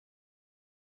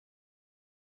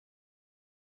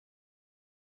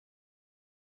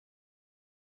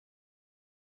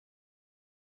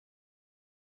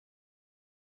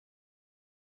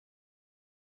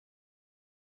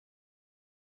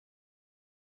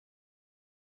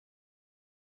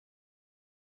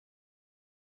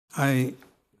I,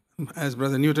 as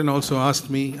Brother Newton also asked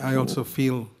me, I also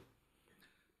feel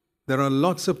there are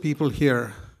lots of people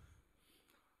here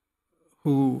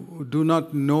who do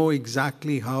not know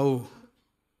exactly how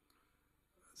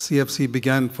CFC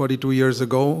began 42 years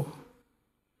ago.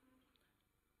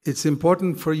 It's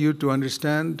important for you to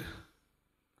understand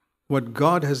what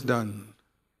God has done.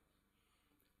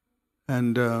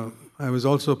 And I was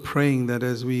also praying that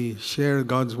as we share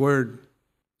God's word,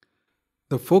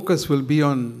 the focus will be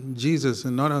on Jesus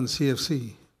and not on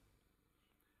CFC.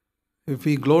 If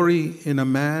we glory in a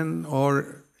man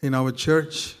or in our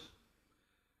church,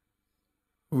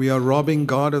 we are robbing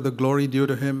God of the glory due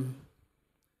to him.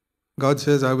 God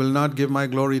says, I will not give my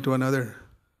glory to another.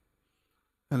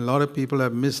 And a lot of people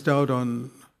have missed out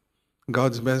on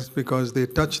God's best because they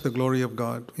touch the glory of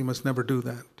God. We must never do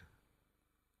that.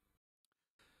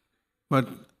 But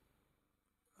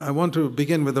I want to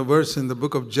begin with a verse in the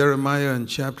book of Jeremiah in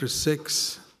chapter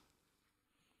 6.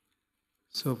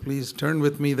 So please turn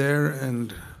with me there.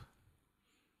 And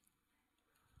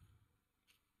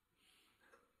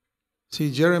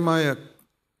see, Jeremiah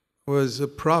was a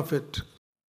prophet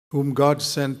whom God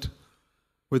sent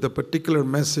with a particular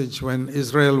message when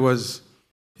Israel was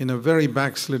in a very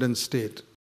backslidden state.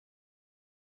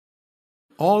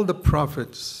 All the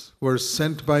prophets were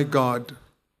sent by God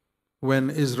when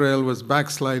Israel was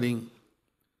backsliding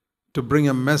to bring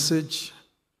a message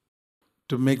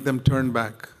to make them turn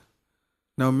back.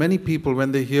 Now, many people,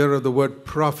 when they hear of the word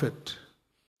prophet,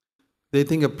 they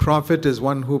think a prophet is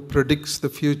one who predicts the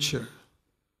future.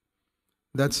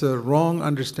 That's a wrong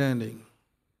understanding.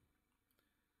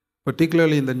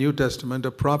 Particularly in the New Testament,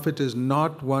 a prophet is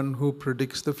not one who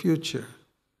predicts the future.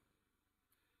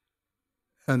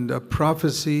 And a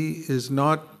prophecy is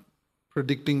not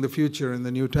predicting the future in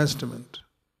the New Testament.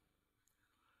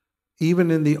 Even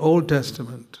in the Old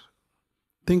Testament,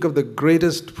 think of the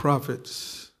greatest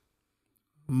prophets.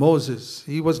 Moses,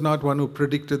 he was not one who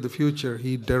predicted the future.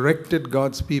 He directed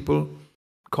God's people,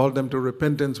 called them to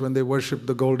repentance when they worshiped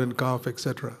the golden calf,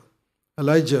 etc.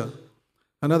 Elijah,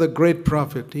 another great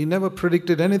prophet, he never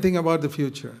predicted anything about the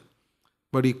future,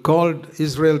 but he called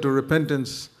Israel to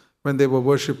repentance when they were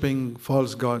worshiping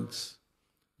false gods.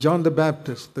 John the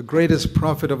Baptist, the greatest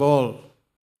prophet of all,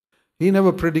 he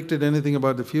never predicted anything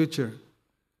about the future,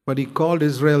 but he called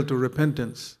Israel to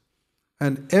repentance.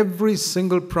 And every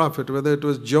single prophet, whether it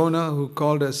was Jonah who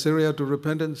called Assyria to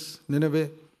repentance, Nineveh,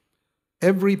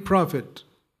 every prophet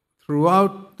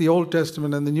throughout the Old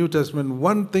Testament and the New Testament,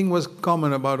 one thing was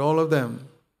common about all of them.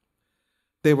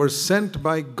 They were sent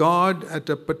by God at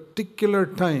a particular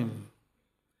time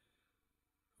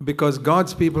because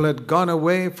God's people had gone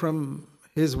away from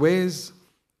his ways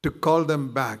to call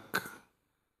them back.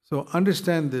 So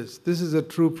understand this. This is a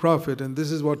true prophet, and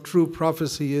this is what true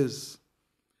prophecy is.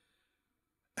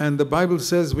 And the Bible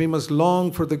says we must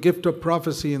long for the gift of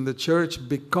prophecy in the church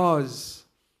because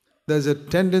there's a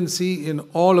tendency in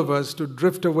all of us to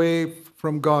drift away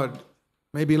from God,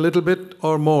 maybe a little bit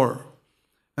or more.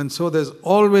 And so there's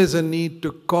always a need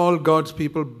to call God's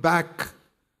people back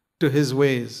to his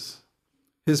ways,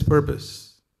 his purpose.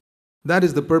 That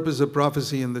is the purpose of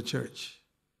prophecy in the church.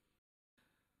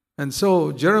 And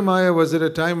so Jeremiah was at a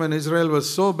time when Israel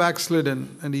was so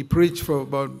backslidden, and he preached for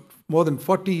about more than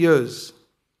 40 years.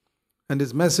 And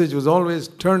his message was always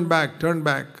turn back, turn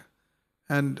back.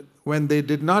 And when they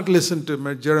did not listen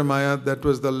to Jeremiah, that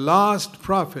was the last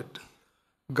prophet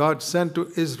God sent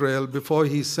to Israel before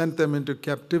he sent them into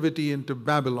captivity into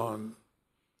Babylon.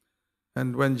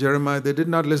 And when they did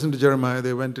not listen to Jeremiah,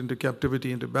 they went into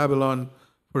captivity into Babylon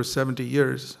for 70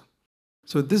 years.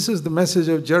 So this is the message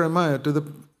of Jeremiah to the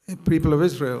people of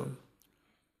Israel.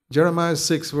 Jeremiah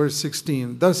 6 verse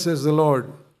 16, thus says the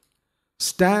Lord,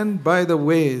 stand by the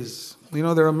ways. You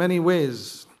know, there are many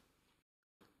ways.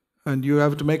 And you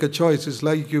have to make a choice. It's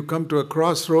like you come to a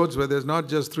crossroads where there's not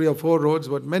just 3 or 4 roads,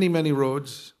 but many, many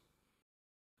roads.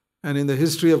 And in the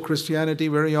history of Christianity,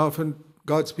 very often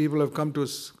God's people have come to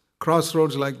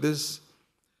crossroads like this.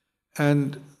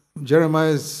 And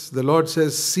the Lord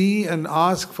says, see and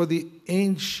ask for the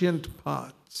ancient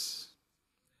paths.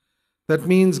 That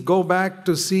means go back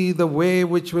to see the way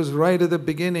which was right at the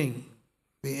beginning.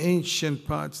 The ancient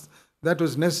paths. That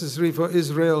was necessary for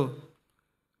Israel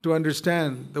to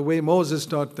understand the way Moses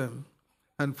taught them.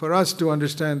 And for us to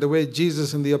understand the way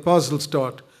Jesus and the apostles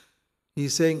taught.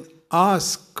 He's saying,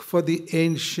 ask for the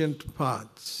ancient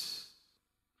paths.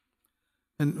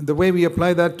 And the way we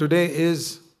apply that today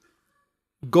is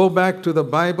go back to the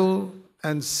Bible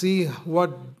and see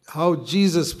how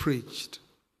Jesus preached.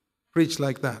 Preach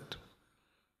like that.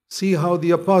 See how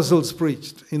the apostles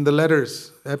preached in the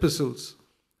letters, epistles.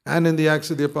 and in the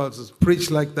Acts of the Apostles. Preach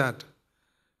like that.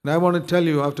 And I want to tell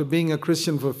you, after being a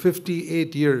Christian for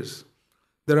 58 years,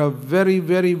 there are very,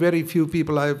 very, very few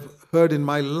people I've heard in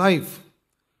my life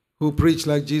who preach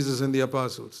like Jesus and the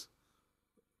apostles,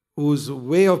 whose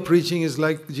way of preaching is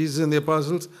like Jesus and the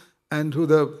apostles, and who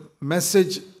the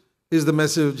message is the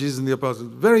message of Jesus and the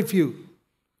apostles. Very few.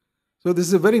 So this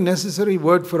is a very necessary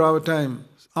word for our time.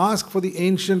 Ask for the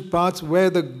ancient paths where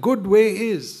the good way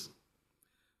is.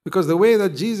 Because the way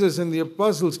that Jesus and the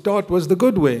apostles taught was the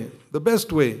good way, the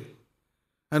best way.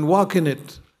 And walk in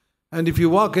it. And if you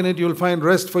walk in it, you'll find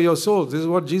rest for your souls. This is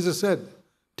what Jesus said.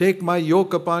 Take my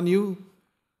yoke upon you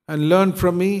and learn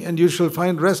from me, and you shall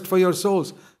find rest for your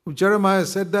souls. Jeremiah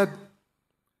said that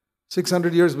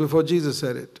 600 years before Jesus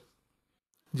said it.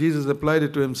 Jesus applied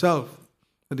it to himself.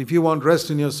 That if you want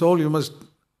rest in your soul, you must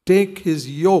take his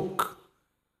yoke.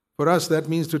 For us, that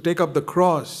means to take up the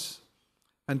cross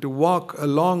and to walk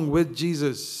along with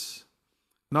Jesus.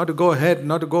 Not to go ahead,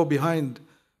 not to go behind.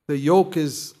 The yoke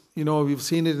is, we've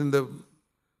seen it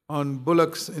on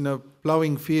bullocks in a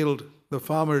plowing field. The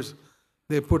farmers,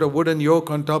 they put a wooden yoke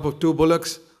on top of two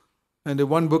bullocks. And the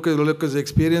one bullock is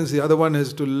experienced, the other one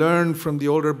has to learn from the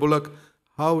older bullock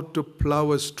how to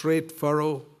plow a straight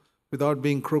furrow without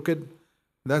being crooked.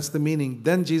 That's the meaning.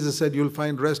 Then Jesus said, you'll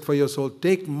find rest for your soul.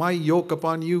 Take my yoke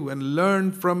upon you and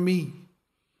learn from me.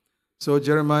 So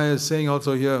Jeremiah is saying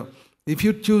also here, if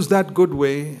you choose that good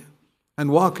way and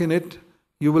walk in it,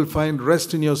 you will find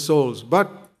rest in your souls.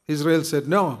 But Israel said,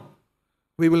 no,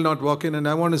 we will not walk in. And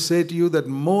I want to say to you that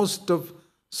most of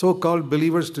so-called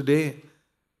believers today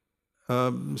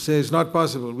say it's not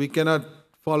possible. We cannot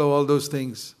follow all those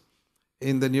things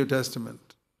in the New Testament.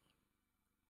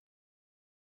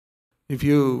 If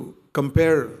you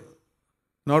compare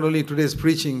not only today's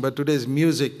preaching, but today's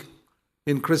music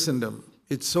in Christendom,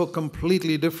 it's so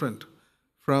completely different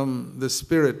from the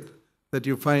spirit that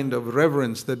you find of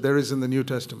reverence that there is in the New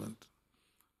Testament.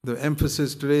 The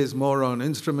emphasis today is more on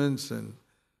instruments and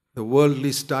the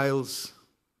worldly styles,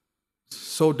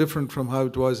 so different from how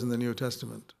it was in the New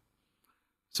Testament.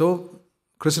 So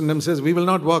Christendom says we will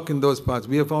not walk in those paths.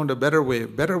 We have found a better way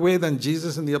than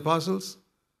Jesus and the apostles.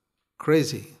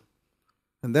 Crazy.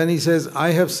 And then he says, I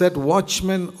have set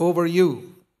watchmen over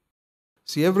you.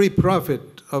 See, every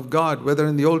prophet of God, whether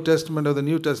in the Old Testament or the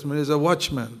New Testament, is a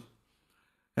watchman.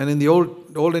 And in the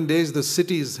olden days, the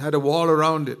cities had a wall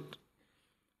around it.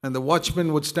 And the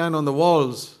watchmen would stand on the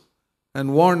walls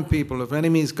and warn people of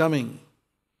enemies coming.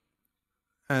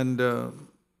 And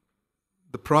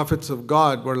the prophets of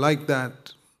God were like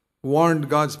that, warned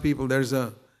God's people, there's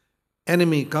an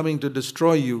enemy coming to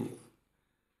destroy you.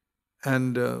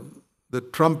 And the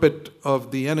trumpet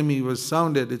of the enemy was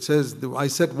sounded. It says, I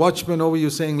set watchmen over you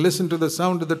saying, listen to the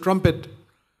sound of the trumpet.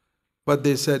 But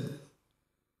they said,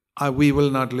 we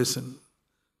will not listen.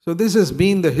 So this has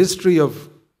been the history of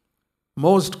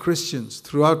most Christians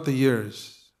throughout the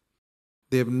years.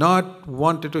 They have not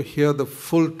wanted to hear the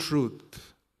full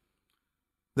truth.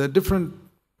 There are different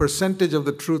percentage of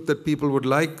the truth that people would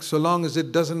like, so long as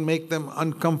it doesn't make them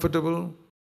uncomfortable,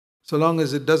 so long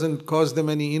as it doesn't cause them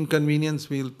any inconvenience,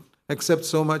 we'll accept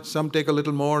so much. Some take a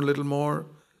little more.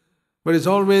 But it's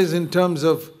always in terms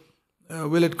of,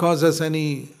 will it cause us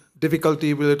any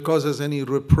difficulty? Will it cause us any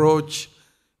reproach?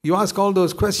 You ask all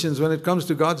those questions when it comes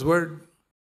to God's word,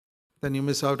 then you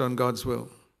miss out on God's will.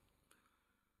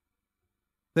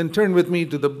 Then turn with me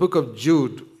to the book of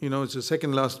Jude. It's the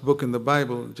second last book in the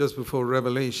Bible, just before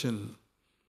Revelation.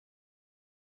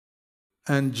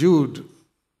 And Jude,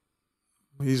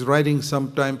 he's writing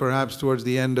sometime perhaps towards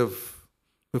the end of,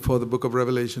 before the book of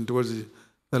Revelation, towards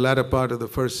the latter part of the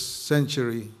first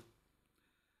century.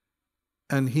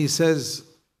 And he says,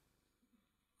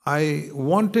 I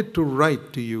wanted to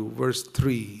write to you, verse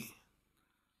 3,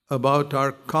 about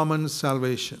our common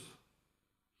salvation.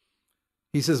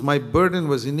 He says, my burden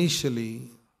was initially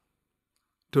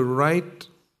to write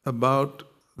about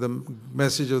the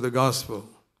message of the gospel,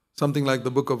 something like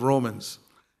the book of Romans,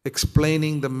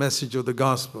 explaining the message of the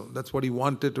gospel. That's what he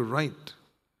wanted to write.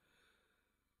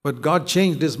 But God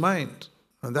changed his mind.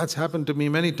 And that's happened to me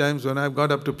many times when I've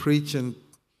got up to preach and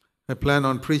I plan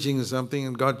on preaching something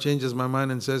and God changes my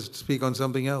mind and says, speak on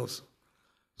something else.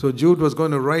 So Jude was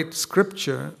going to write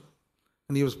scripture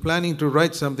and he was planning to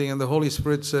write something and the Holy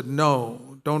Spirit said,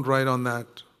 no, don't write on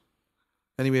that.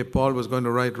 Anyway, Paul was going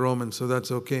to write Romans, so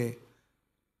that's okay.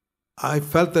 I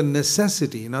felt the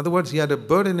necessity. In other words, he had a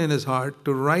burden in his heart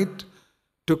to write,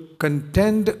 to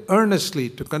contend earnestly.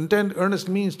 To contend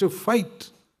earnestly means to fight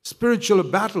spiritual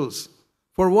battles.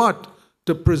 For what?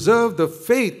 To preserve the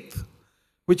faith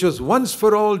which was once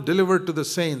for all delivered to the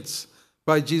saints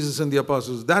by Jesus and the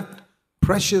apostles. That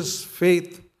precious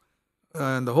faith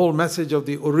and the whole message of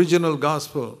the original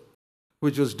gospel,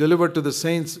 which was delivered to the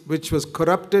saints, which was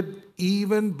corrupted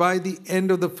even by the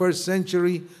end of the first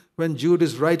century when Jude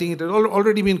is writing it. It had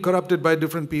already been corrupted by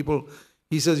different people.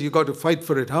 He says, you got to fight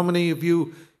for it. How many of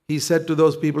you, he said to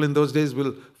those people in those days,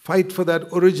 will fight for that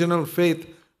original faith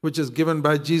which is given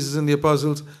by Jesus and the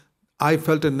apostles? I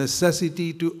felt a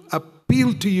necessity to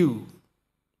appeal to you.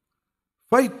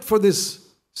 Fight for this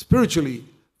spiritually.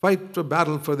 Fight a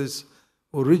battle for this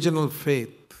original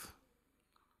faith.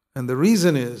 And the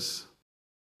reason is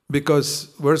because,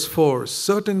 verse 4,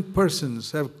 certain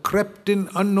persons have crept in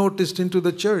unnoticed into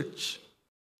the church.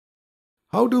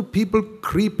 How do people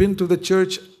creep into the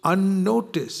church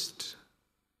unnoticed?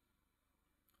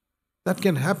 That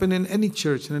can happen in any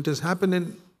church, and it has happened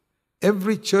in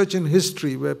every church in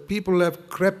history where people have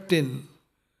crept in.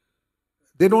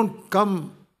 They don't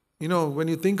come, when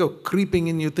you think of creeping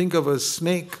in, you think of a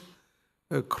snake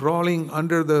crawling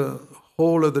under the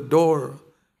hole of the door.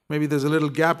 Maybe there's a little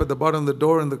gap at the bottom of the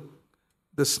door and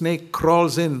the snake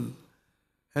crawls in.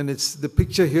 And the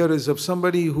picture here is of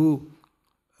somebody who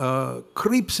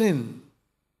creeps in,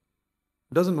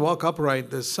 doesn't walk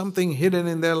upright. There's something hidden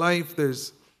in their life.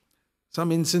 There's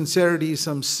some insincerity,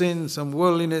 some sin, some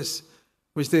worldliness,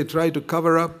 which they try to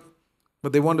cover up,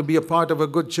 but they want to be a part of a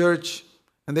good church.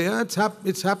 And it's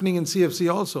happening in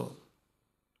CFC also.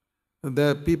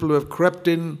 There are people who have crept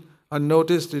in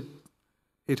unnoticed.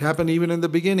 It happened even in the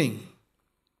beginning.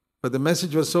 But the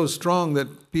message was so strong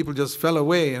that people just fell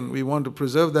away, and we want to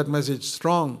preserve that message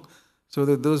strong so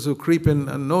that those who creep in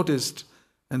unnoticed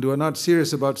and who are not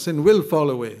serious about sin will fall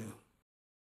away.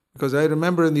 Because I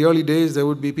remember in the early days there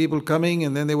would be people coming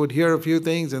and then they would hear a few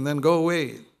things and then go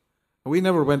away. We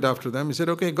never went after them. He said,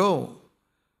 okay, go.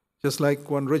 Just like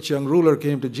one rich young ruler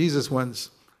came to Jesus once.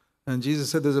 And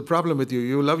Jesus said, there's a problem with you.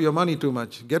 You love your money too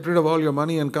much. Get rid of all your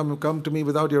money and come to me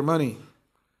without your money.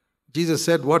 Jesus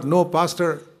said what no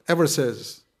pastor ever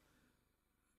says.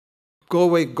 Go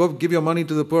away, go give your money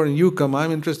to the poor and you come.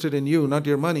 I'm interested in you, not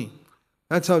your money.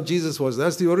 That's how Jesus was.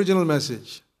 That's the original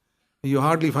message. You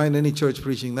hardly find any church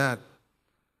preaching that.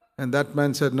 And that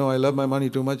man said, no, I love my money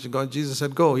too much. Jesus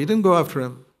said, go. He didn't go after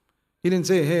him. He didn't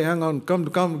say, hey, hang on,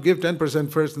 come, give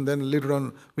 10% first and then later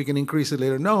on we can increase it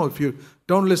later. No, if you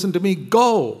don't listen to me,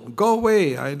 go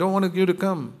away. I don't want you to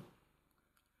come.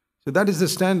 So that is the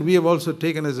stand we have also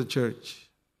taken as a church.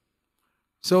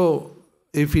 So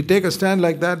if we take a stand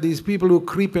like that, these people who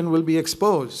creep in will be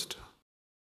exposed.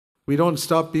 We don't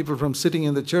stop people from sitting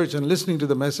in the church and listening to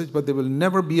the message, but they will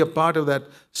never be a part of that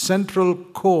central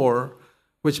core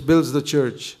which builds the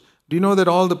church. Do you know that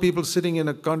all the people sitting in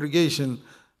a congregation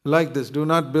like this do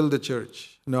not build the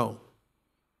church? No.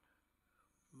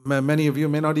 Many of you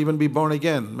may not even be born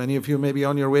again. Many of you may be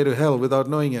on your way to hell without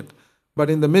knowing it. But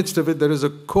in the midst of it, there is a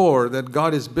core that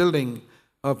God is building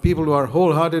of people who are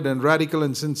wholehearted and radical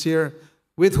and sincere,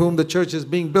 with whom the church is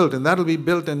being built. And that will be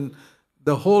built, and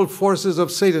the whole forces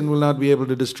of Satan will not be able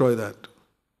to destroy that.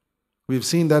 We've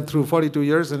seen that through 42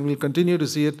 years, and we'll continue to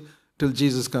see it till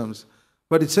Jesus comes.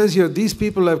 But it says here, these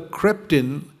people have crept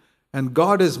in, and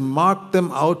God has marked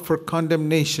them out for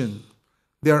condemnation.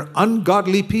 They are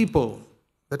ungodly people.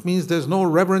 That means there's no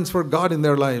reverence for God in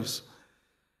their lives.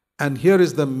 And here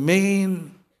is the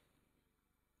main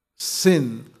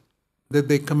sin that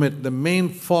they commit, the main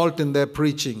fault in their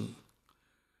preaching.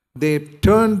 They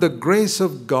turned the grace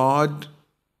of God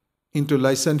into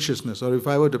licentiousness. Or if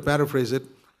I were to paraphrase it,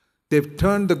 they've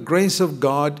turned the grace of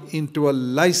God into a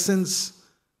license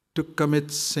to commit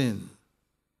sin.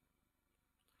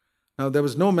 Now, there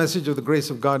was no message of the grace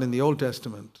of God in the Old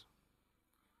Testament.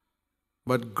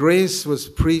 But grace was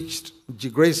preached,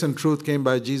 grace and truth came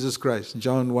by Jesus Christ,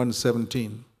 John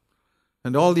 1:17.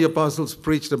 And all the apostles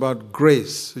preached about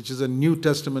grace, which is a New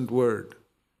Testament word.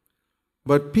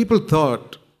 But people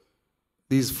thought,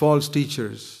 these false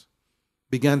teachers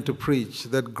began to preach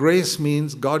that grace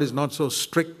means God is not so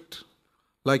strict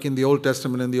like in the Old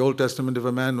Testament. In the Old Testament, if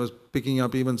a man was picking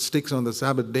up even sticks on the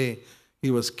Sabbath day, he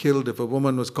was killed. If a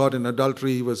woman was caught in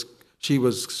adultery, she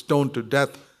was stoned to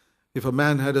death. If a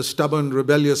man had a stubborn,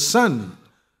 rebellious son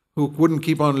who wouldn't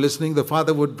keep on listening, the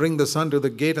father would bring the son to the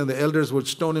gate and the elders would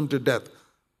stone him to death.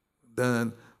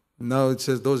 Then now it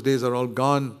says those days are all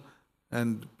gone,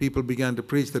 and people began to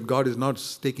preach that God is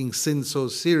not taking sin so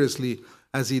seriously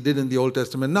as he did in the Old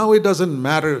Testament. Now it doesn't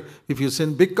matter if you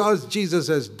sin because Jesus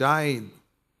has died.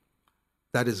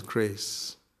 That is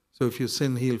grace. So if you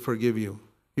sin, he'll forgive you.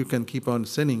 You can keep on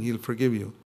sinning, he'll forgive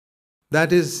you.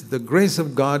 That is, the grace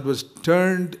of God was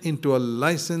turned into a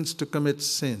license to commit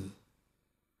sin.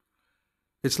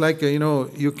 It's like,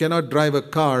 you cannot drive a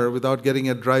car without getting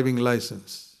a driving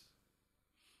license.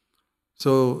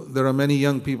 So there are many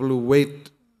young people who wait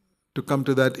to come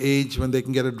to that age when they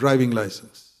can get a driving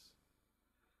license.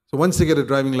 So once they get a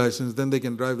driving license, then they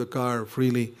can drive the car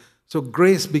freely. So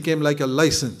grace became like a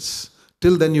license.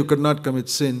 Till then you could not commit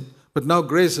sin. But now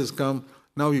grace has come.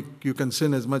 Now you can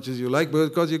sin as much as you like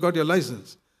because you got your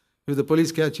license. If the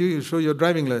police catch you, you show your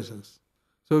driving license.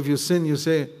 So if you sin, you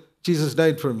say, Jesus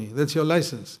died for me. That's your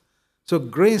license. So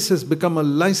grace has become a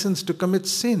license to commit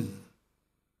sin.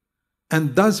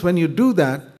 And thus when you do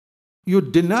that, you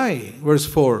deny, verse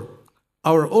 4,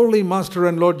 our only Master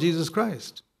and Lord Jesus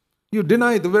Christ. You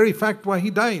deny the very fact why He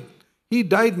died. He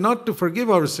died not to forgive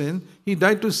our sin. He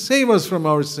died to save us from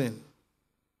our sin.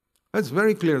 That's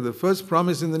very clear. The first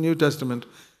promise in the New Testament,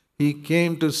 He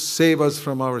came to save us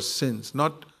from our sins,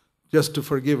 not just to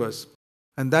forgive us.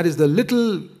 And that is the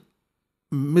little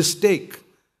mistake,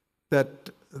 that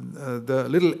the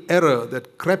little error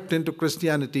that crept into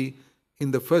Christianity in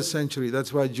the first century.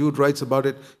 That's why Jude writes about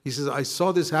it. He says, I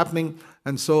saw this happening,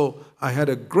 and so I had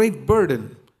a great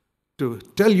burden to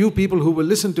tell you people who will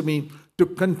listen to me to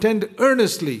contend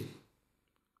earnestly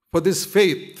for this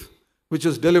faith which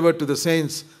was delivered to the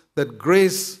saints, that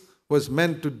grace was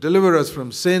meant to deliver us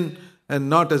from sin and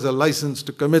not as a license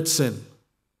to commit sin.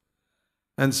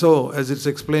 And so, as it's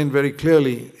explained very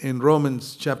clearly in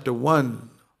Romans chapter 1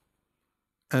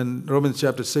 and Romans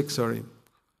chapter 6,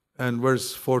 and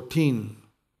verse 14,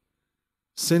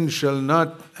 sin shall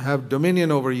not have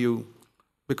dominion over you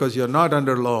because you're not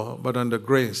under law but under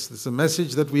grace. This is a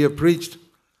message that we have preached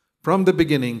from the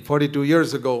beginning 42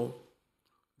 years ago,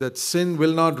 that sin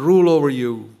will not rule over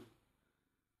you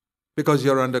because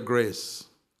you're under grace.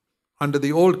 Under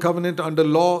the old covenant, under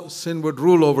law, sin would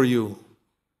rule over you.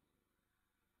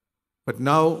 But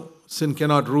now, sin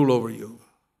cannot rule over you.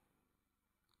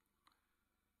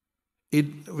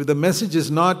 The message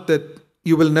is not that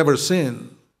you will never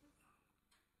sin,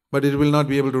 but it will not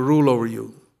be able to rule over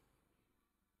you.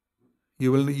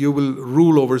 You will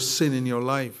rule over sin in your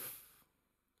life.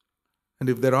 And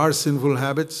if there are sinful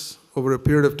habits, over a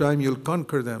period of time, you'll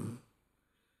conquer them.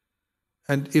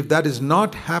 And if that is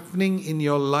not happening in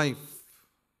your life,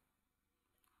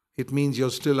 it means you're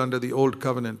still under the old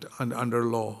covenant and under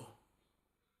law.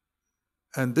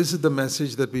 And this is the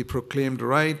message that we proclaimed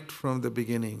right from the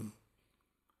beginning.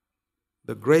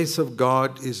 The grace of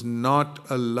God is not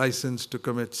a license to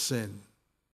commit sin.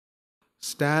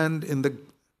 Stand in the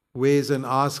ways and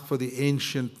ask for the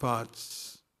ancient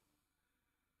paths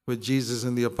which Jesus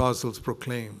and the apostles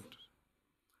proclaimed.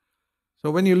 So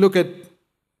when you look at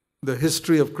the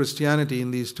history of Christianity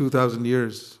in these 2,000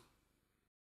 years,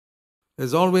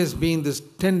 there's always been this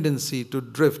tendency to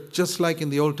drift, just like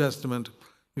in the Old Testament.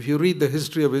 If you read the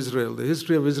history of Israel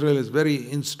is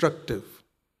very instructive.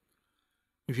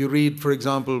 If you read, for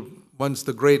example, once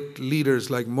the great leaders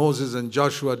like Moses and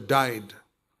Joshua died,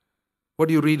 what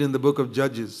do you read in the book of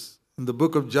Judges? In the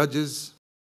book of Judges,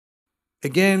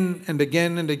 again and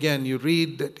again and again, you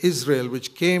read that Israel,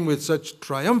 which came with such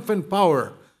triumphant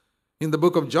power in the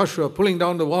book of Joshua, pulling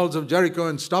down the walls of Jericho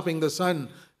and stopping the sun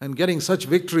and getting such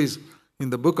victories, in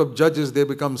the book of Judges, they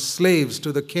become slaves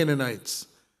to the Canaanites.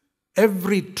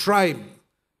 Every tribe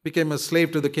became a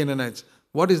slave to the Canaanites.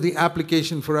 What is the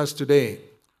application for us today?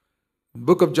 The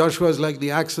book of Joshua is like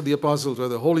the Acts of the Apostles, where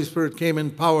the Holy Spirit came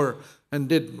in power and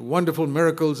did wonderful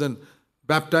miracles and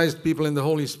baptized people in the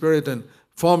Holy Spirit and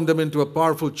formed them into a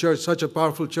powerful church, such a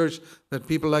powerful church that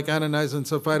people like Ananias and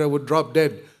Sapphira would drop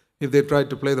dead if they tried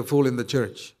to play the fool in the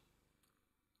church.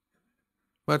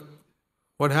 But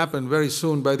what happened very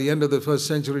soon, by the end of the first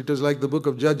century, it was like the book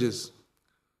of Judges.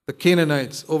 The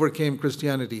Canaanites overcame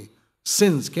Christianity.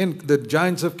 Sins, the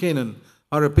giants of Canaan,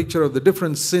 are a picture of the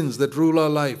different sins that rule our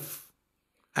life.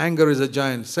 Anger is a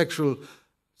giant. Sexual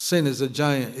sin is a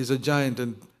giant,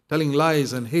 and telling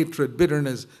lies and hatred,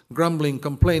 bitterness, grumbling,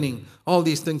 complaining, all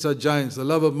these things are giants. The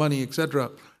love of money, etc.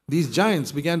 These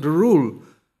giants began to rule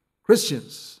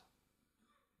Christians.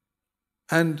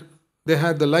 And they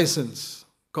had the license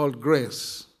called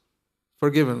grace.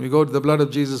 Forgiven. We go to the blood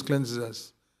of Jesus cleanses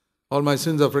us. All my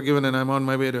sins are forgiven and I'm on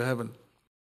my way to heaven.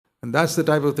 And that's the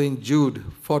type of thing Jude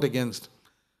fought against.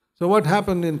 So what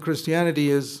happened in Christianity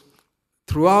is,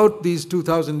 throughout these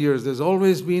 2,000 years, there's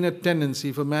always been a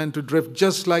tendency for man to drift,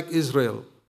 just like Israel.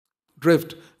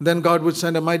 Drift. Then God would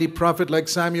send a mighty prophet like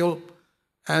Samuel.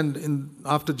 And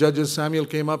after Judges, Samuel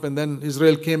came up, and then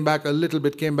Israel came back a little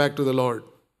bit, came back to the Lord.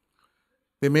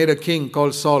 They made a king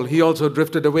called Saul. He also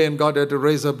drifted away, and God had to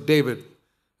raise up David.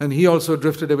 And he also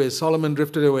drifted away. Solomon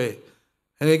drifted away.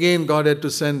 And again, God had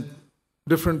to send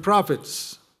different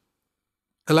prophets.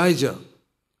 Elijah,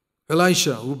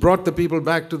 Elisha, who brought the people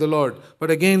back to the Lord.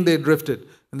 But again, they drifted.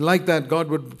 And like that, God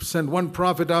would send one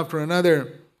prophet after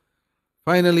another.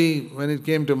 Finally, when it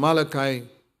came to Malachi,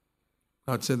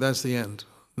 God said, that's the end.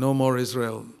 No more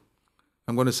Israel.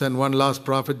 I'm going to send one last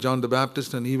prophet, John the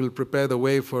Baptist, and he will prepare the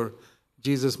way for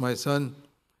Jesus, my son.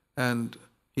 And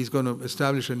he's going to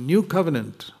establish a new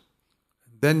covenant.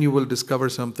 Then you will discover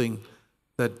something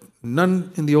that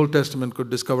none in the Old Testament could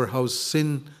discover, how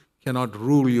sin cannot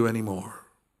rule you anymore.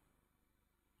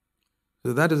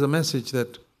 So that is a message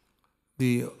that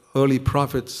the early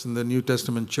prophets in the New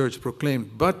Testament church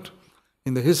proclaimed. But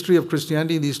in the history of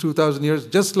Christianity, these 2,000 years,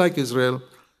 just like Israel,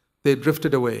 they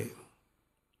drifted away.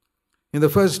 In the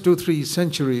first 2-3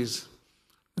 centuries,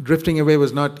 drifting away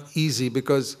was not easy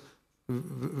because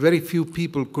very few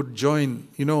people could join.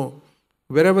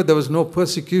 Wherever there was no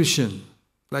persecution,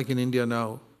 like in India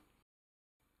now,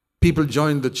 people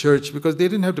joined the church because they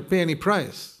didn't have to pay any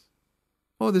price.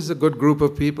 Oh, this is a good group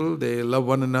of people. They love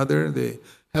one another. They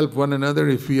help one another.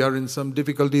 If we are in some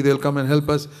difficulty, they'll come and help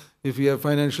us. If we have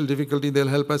financial difficulty, they'll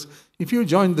help us. If you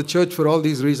join the church for all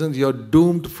these reasons, you're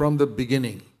doomed from the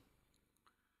beginning.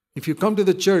 If you come to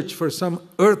the church for some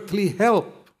earthly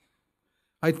help,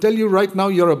 I tell you right now,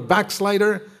 you're a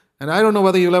backslider, and I don't know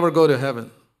whether you'll ever go to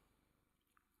heaven.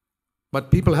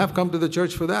 But people have come to the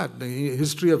church for that. The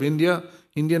history of India,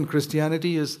 Indian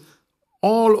Christianity is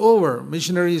all over.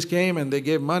 Missionaries came and they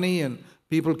gave money, and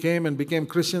people came and became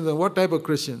Christians. And what type of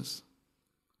Christians?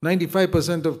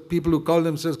 95% of people who call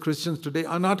themselves Christians today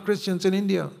are not Christians in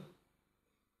India.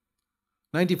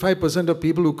 95% of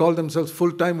people who call themselves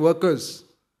full-time workers.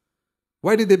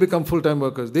 Why did they become full-time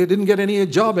workers? They didn't get any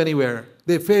job anywhere.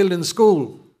 They failed in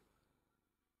school.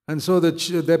 And so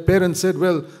their parents said,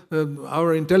 well,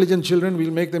 our intelligent children,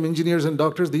 we'll make them engineers and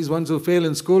doctors. These ones who fail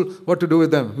in school, what to do with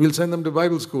them? We'll send them to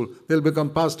Bible school. They'll become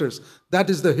pastors. That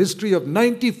is the history of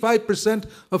 95%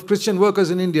 of Christian workers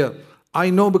in India.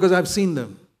 I know because I've seen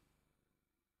them.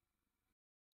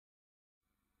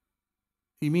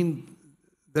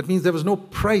 That means there was no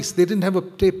price. They didn't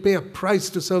have to pay a price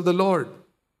to serve the Lord.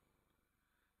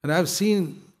 And I've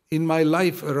seen in my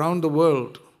life around the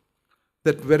world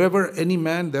that wherever any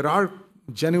man, there are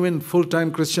genuine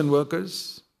full-time Christian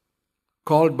workers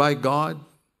called by God.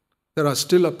 There are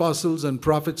still apostles and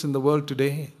prophets in the world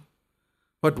today.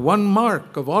 But one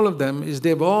mark of all of them is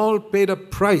they've all paid a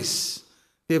price.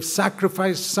 They've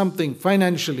sacrificed something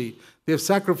financially. They've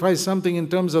sacrificed something in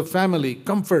terms of family,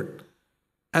 comfort.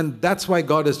 And that's why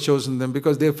God has chosen them,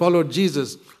 because they followed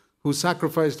Jesus, who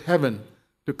sacrificed heaven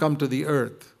to come to the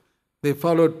earth. They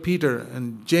followed Peter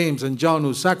and James and John,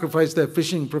 who sacrificed their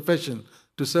fishing profession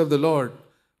to serve the Lord.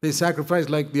 They sacrificed,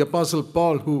 like the Apostle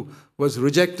Paul, who was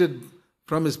rejected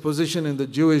from his position in the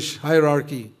Jewish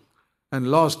hierarchy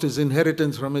and lost his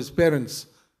inheritance from his parents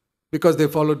because they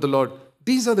followed the Lord.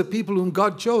 These are the people whom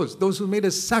God chose, those who made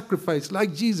a sacrifice,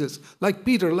 like Jesus, like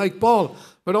Peter, like Paul.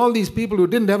 But all these people who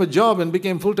didn't have a job and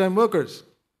became full-time workers,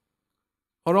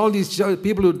 or all these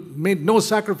people who made no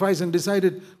sacrifice and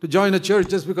decided to join a church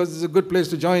just because it's a good place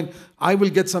to join, I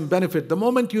will get some benefit. The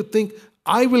moment you think,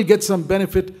 I will get some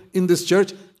benefit in this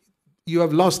church, you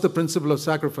have lost the principle of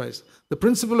sacrifice. The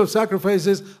principle of sacrifice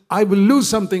is, I will lose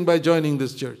something by joining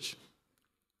this church.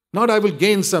 Not I will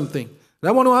gain something. And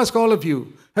I want to ask all of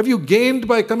you, have you gained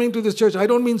by coming to this church? I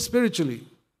don't mean spiritually.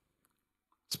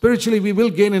 Spiritually, we will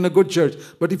gain in a good church.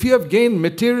 But if you have gained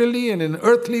materially and in an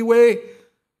earthly way,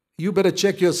 you better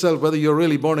check yourself whether you're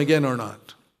really born again or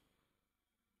not.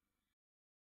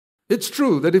 It's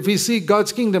true that if we seek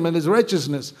God's kingdom and His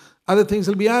righteousness, other things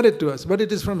will be added to us, but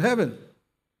it is from heaven.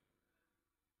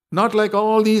 Not like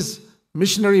all these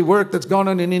missionary work that's gone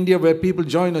on in India where people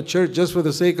join a church just for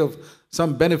the sake of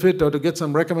some benefit or to get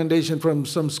some recommendation from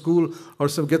some school or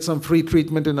get some free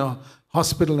treatment in a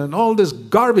hospital, and all this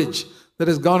garbage that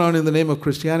has gone on in the name of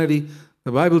Christianity.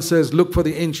 The Bible says, look for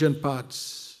the ancient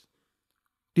paths.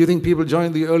 Do you think people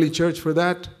joined the early church for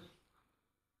that?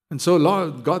 And so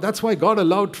that's why God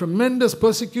allowed tremendous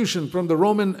persecution from the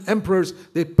Roman emperors.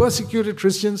 They persecuted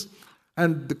Christians,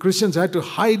 and the Christians had to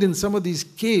hide in some of these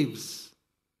caves,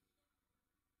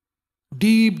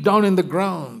 deep down in the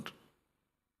ground.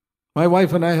 My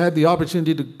wife and I had the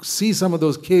opportunity to see some of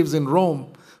those caves in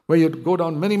Rome, where you'd go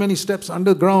down many, many steps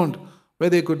underground, where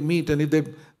they could meet, and if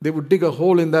they would dig a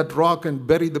hole in that rock and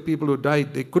bury the people who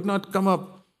died. They could not come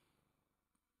up.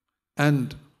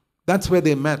 And that's where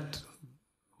they met.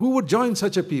 Who would join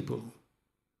such a people?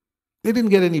 They didn't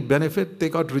get any benefit. They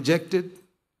got rejected.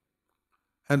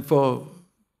 And for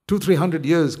 200-300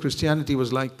 years, Christianity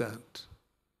was like that.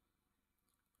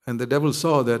 And the devil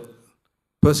saw that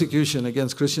persecution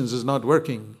against Christians is not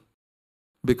working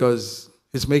because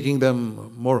it's making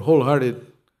them more wholehearted.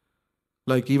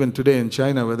 Like even today in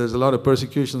China, where there's a lot of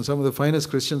persecution, some of the finest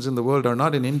Christians in the world are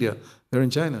not in India, they're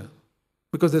in China.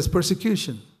 Because there's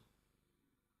persecution.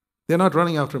 They're not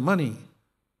running after money.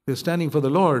 They're standing for the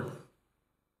Lord.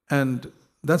 And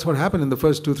that's what happened in the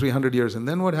first 200-300 years. And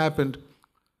then what happened?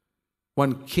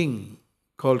 One king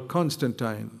called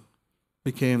Constantine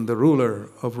became the ruler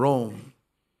of Rome.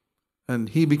 And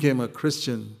he became a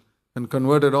Christian and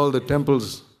converted all the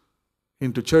temples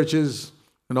into churches,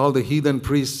 and all the heathen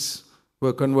priests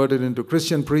were converted into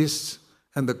Christian priests,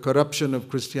 and the corruption of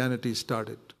Christianity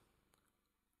started.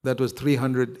 That was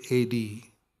 300 AD,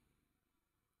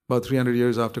 about 300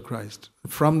 years after Christ.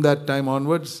 From that time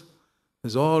onwards,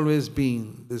 there's always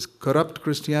been this corrupt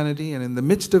Christianity, and in the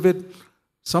midst of it,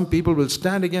 some people will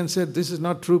stand against it. This is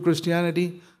not true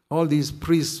Christianity. All these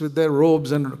priests with their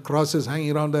robes and crosses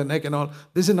hanging around their neck and all.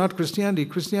 This is not Christianity.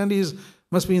 Christianity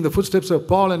must be in the footsteps of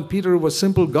Paul and Peter, who were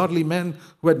simple, godly men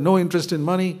who had no interest in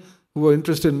money, who were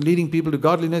interested in leading people to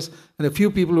godliness. And a few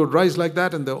people would rise like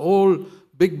that, and the old,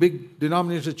 big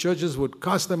denominational churches would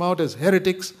cast them out as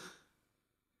heretics.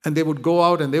 And they would go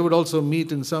out and they would also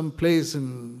meet in some place,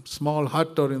 in small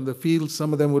hut or in the fields.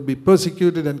 Some of them would be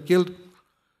persecuted and killed.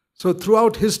 So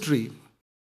throughout history,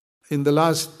 in the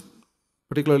last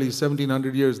particularly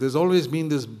 1700 years, there's always been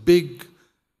this big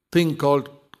thing called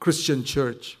Christian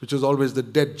church, which was always the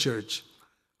dead church.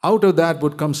 Out of that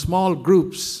would come small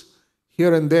groups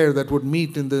here and there that would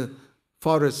meet in the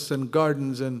forests and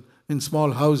gardens and in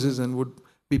small houses and would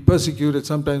be persecuted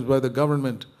sometimes by the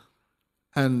government.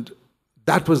 And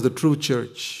that was the true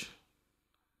church.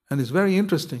 And it's very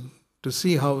interesting to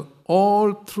see how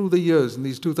all through the years, in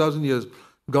these 2,000 years,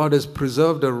 God has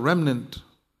preserved a remnant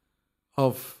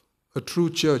of a true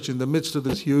church in the midst of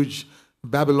this huge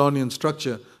Babylonian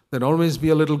structure. There'd always be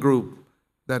a little group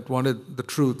that wanted the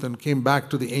truth and came back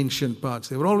to the ancient paths.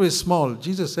 They were always small.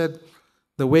 Jesus said,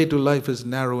 the way to life is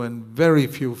narrow and very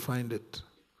few find it.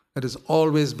 That has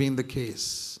always been the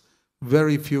case.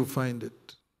 Very few find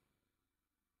it.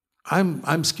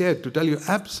 I'm scared, to tell you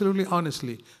absolutely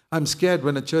honestly. I'm scared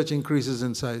when a church increases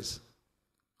in size.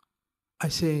 I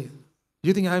say, do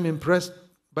you think I'm impressed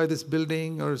by this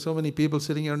building or so many people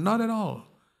sitting here? Not at all.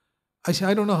 I say,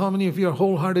 I don't know how many of you are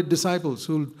wholehearted disciples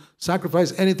who'll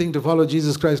sacrifice anything to follow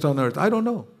Jesus Christ on earth. I don't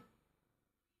know.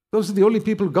 Those are the only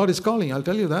people God is calling, I'll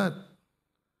tell you that.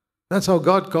 That's how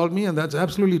God called me, and that's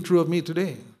absolutely true of me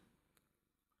today.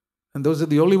 And those are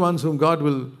the only ones whom God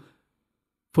will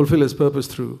fulfill His purpose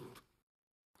through.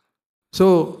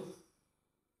 So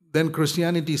then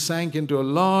Christianity sank into a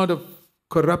lot of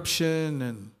corruption,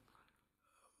 and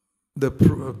the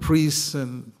priests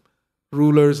and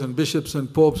rulers and bishops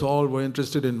and popes all were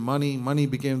interested in money. Money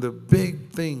became the big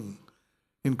thing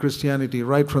in Christianity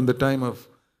right from the time of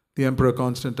the Emperor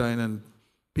Constantine, and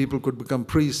people could become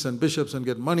priests and bishops and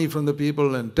get money from the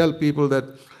people and tell people that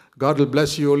God will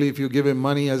bless you only if you give Him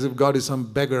money, as if God is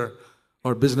some beggar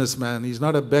or businessman. He's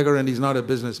not a beggar and He's not a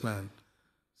businessman.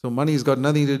 So money's got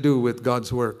nothing to do with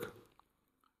God's work.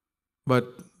 But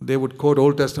they would quote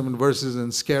Old Testament verses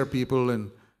and scare people,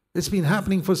 and it's been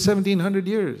happening for 1700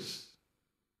 years.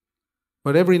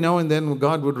 But every now and then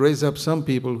God would raise up some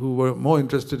people who were more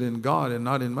interested in God and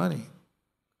not in money.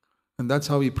 And that's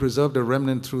how He preserved a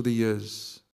remnant through the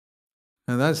years.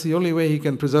 And that's the only way He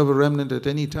can preserve a remnant at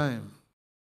any time.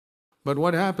 But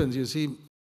what happens, you see,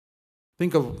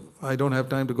 think of, I don't have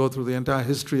time to go through the entire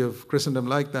history of Christendom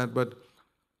like that, but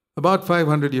about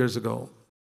 500 years ago,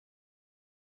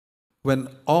 when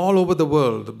all over the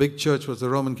world the big church was the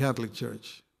Roman Catholic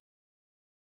Church.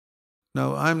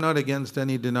 Now, I'm not against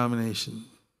any denomination,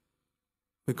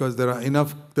 because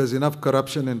there's enough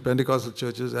corruption in Pentecostal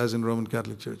churches as in Roman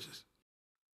Catholic churches.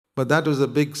 But that was a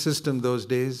big system those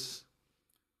days,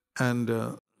 and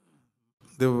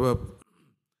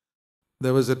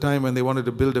there was a time when they wanted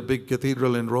to build a big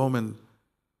cathedral in Rome, and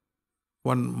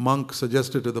one monk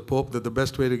suggested to the Pope that the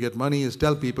best way to get money is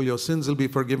tell people your sins will be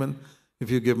forgiven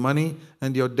if you give money,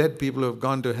 and your dead people who have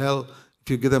gone to hell, if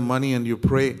you give them money and you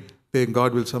pray, then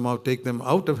God will somehow take them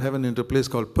out of heaven into a place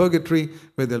called purgatory,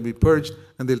 where they'll be purged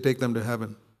and they'll take them to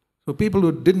heaven. So people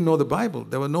who didn't know the Bible,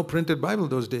 there was no printed Bible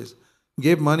those days,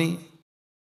 gave money,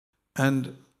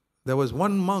 and there was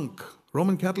one monk,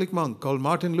 Roman Catholic monk called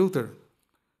Martin Luther,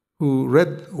 who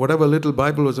read whatever little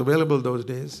Bible was available those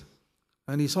days,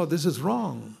 and he saw this is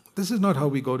wrong. This is not how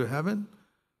we go to heaven.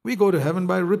 We go to heaven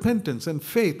by repentance and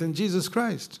faith in Jesus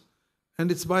Christ. And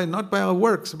it's not by our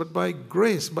works, but by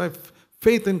grace, by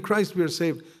faith in Christ we are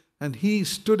saved. And he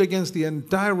stood against the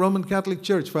entire Roman Catholic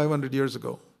Church 500 years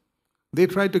ago. They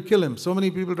tried to kill him. So many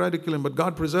people tried to kill him, but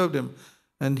God preserved him.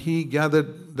 And he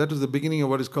gathered, that was the beginning of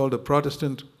what is called a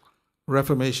Protestant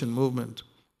Reformation movement.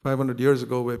 500 years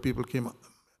ago, where people came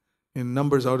in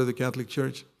numbers out of the Catholic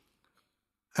Church.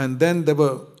 And then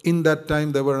in that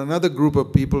time, there were another group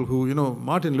of people who,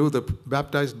 Martin Luther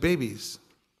baptized babies.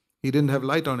 He didn't have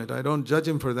light on it. I don't judge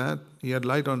him for that. He had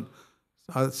light on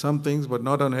some things, but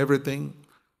not on everything.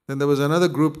 Then there was another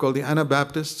group called the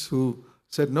Anabaptists who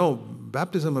said, no,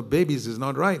 baptism of babies is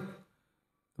not right.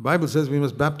 The Bible says we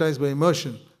must baptize by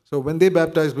immersion. So when they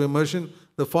baptized by immersion,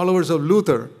 the followers of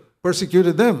Luther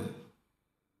persecuted them.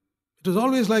 It was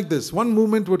always like this. One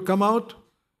movement would come out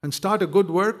and start a good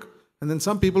work, and then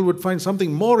some people would find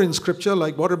something more in Scripture,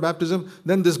 like water baptism,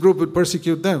 then this group would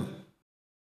persecute them.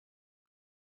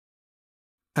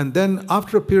 And then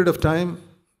after a period of time,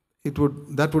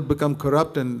 that would become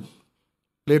corrupt, and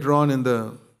later on in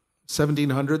the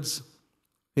 1700s,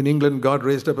 in England, God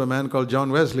raised up a man called John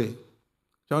Wesley.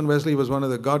 John Wesley was one of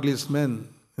the godliest men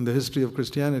in the history of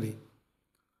Christianity.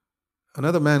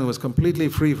 Another man who was completely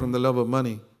free from the love of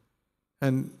money.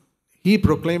 And he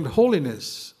proclaimed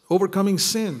holiness, overcoming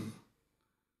sin.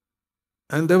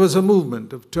 And there was a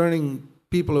movement of turning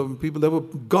people. There were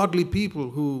godly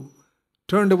people who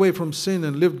turned away from sin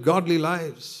and lived godly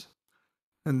lives.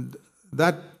 And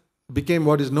that became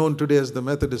what is known today as the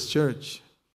Methodist Church.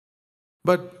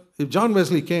 But if John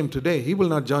Wesley came today, he will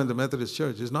not join the Methodist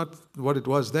Church. It's not what it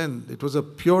was then. It was a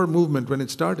pure movement when it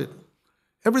started.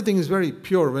 Everything is very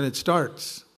pure when it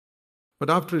starts. But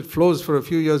after it flows for a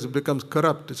few years, it becomes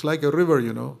corrupt. It's like a river,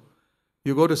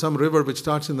 You go to some river which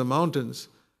starts in the mountains,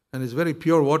 and it's very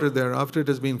pure water there. After it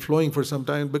has been flowing for some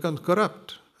time, it becomes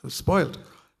corrupt, spoiled.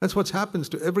 That's what happens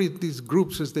to these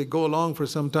groups as they go along for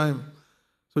some time.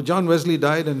 So John Wesley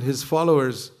died, and his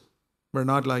followers were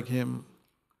not like him.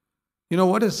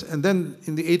 And then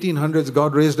in the 1800s,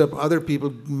 God raised up other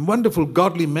people, wonderful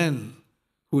godly men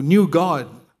who knew God.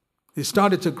 They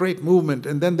started a great movement,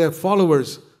 and then their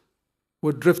followers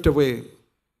would drift away.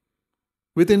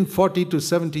 Within 40 to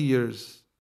 70 years,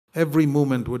 every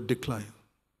movement would decline.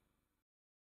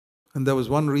 And there was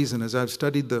one reason. As I've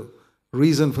studied the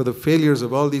reason for the failures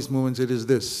of all these movements, it is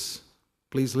this.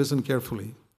 Please listen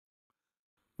carefully.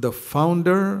 The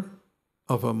founder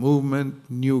of a movement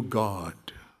knew God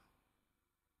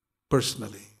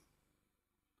personally.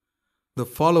 The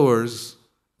followers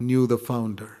knew the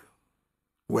founder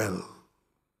well.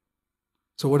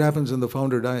 So what happens when the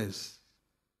founder dies?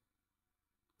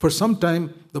 For some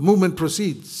time, the movement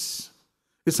proceeds.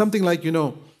 It's something like,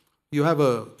 you have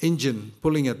an engine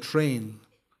pulling a train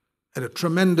at a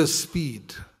tremendous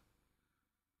speed.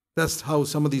 That's how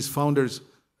some of these founders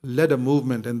led a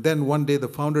movement. And then one day the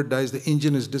founder dies, the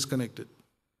engine is disconnected.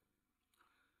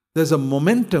 There's a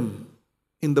momentum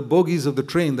in the bogies of the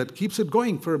train that keeps it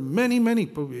going for many,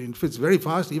 if it's very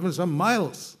fast, even some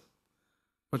miles.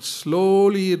 But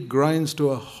slowly it grinds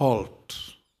to a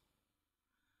halt.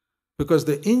 Because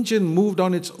the engine moved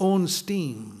on its own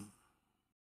steam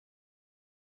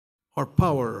or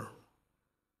power,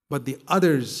 but the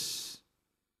others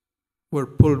were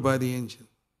pulled by the engine.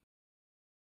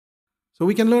 So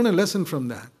we can learn a lesson from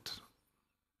that.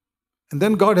 And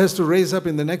then God has to raise up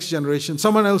in the next generation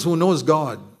someone else who knows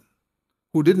God,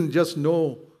 who didn't just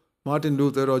know Martin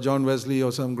Luther or John Wesley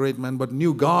or some great man, but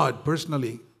knew God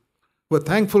personally. We're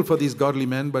thankful for these godly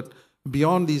men, but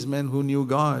beyond these men who knew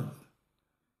God.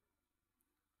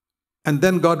 And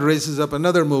then God raises up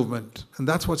another movement. And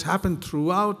that's what's happened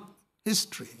throughout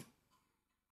history.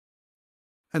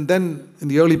 And then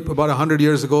about 100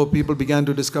 years ago, people began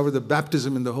to discover the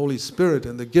baptism in the Holy Spirit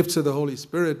and the gifts of the Holy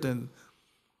Spirit. And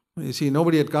you see,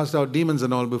 nobody had cast out demons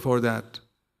and all before that.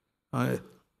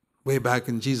 Way back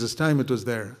in Jesus' time, it was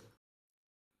there.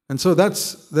 And so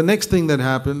that's the next thing that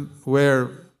happened, where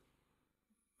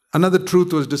another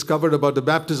truth was discovered about the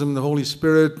baptism in the Holy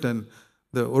Spirit and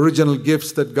the original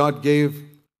gifts that God gave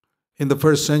in the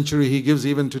first century, He gives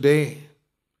even today.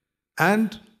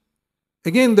 And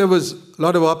again, there was a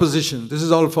lot of opposition. This is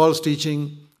all false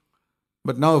teaching.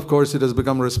 But now, of course, it has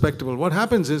become respectable. What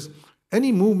happens is,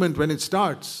 any movement when it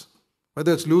starts,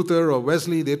 whether it's Luther or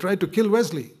Wesley, they tried to kill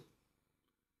Wesley.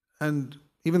 And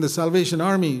even the Salvation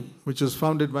Army, which was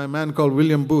founded by a man called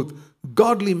William Booth,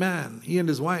 godly man, he and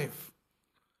his wife.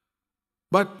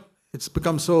 But it's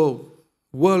become so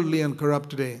worldly and corrupt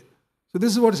today. So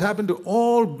this is what has happened to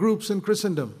all groups in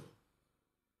Christendom.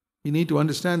 You need to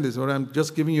understand this, or I'm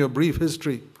just giving you a brief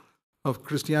history of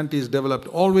Christianity's developed.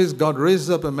 Always God raises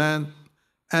up a man,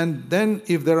 and then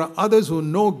if there are others who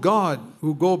know God,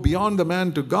 who go beyond the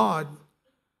man to God,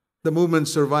 the movement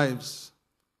survives.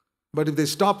 But if they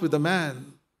stop with the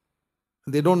man,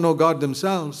 and they don't know God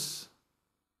themselves,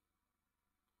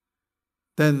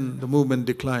 then the movement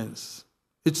declines.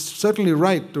 It's certainly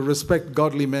right to respect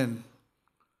godly men.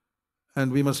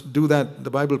 And we must do that. The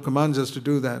Bible commands us to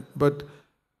do that. But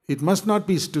it must not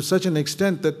be to such an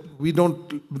extent that we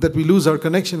lose our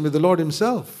connection with the Lord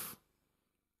Himself.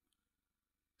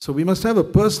 So we must have a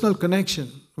personal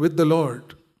connection with the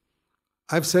Lord.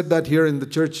 I've said that here in the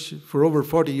church for over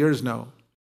 40 years now.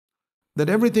 That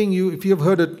everything if you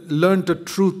have learned the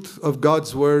truth of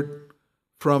God's word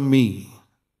from me,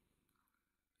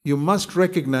 you must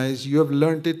recognize you have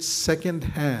learned it second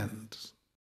hand.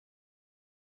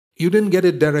 You didn't get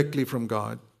it directly from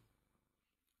God.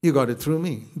 You got it through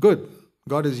me. Good.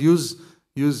 God has used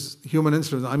human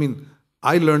instruments. I mean,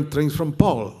 I learned things from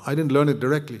Paul. I didn't learn it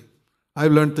directly.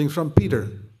 I've learned things from Peter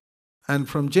and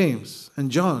from James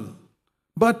and John.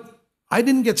 But I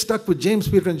didn't get stuck with James,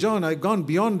 Peter, and John. I've gone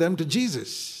beyond them to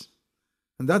Jesus.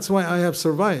 And that's why I have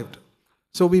survived.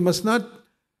 So we must not,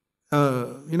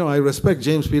 I respect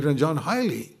James, Peter, and John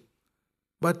highly.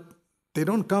 But they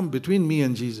don't come between me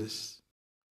and Jesus.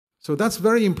 So that's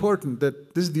very important,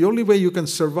 that this is the only way you can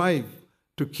survive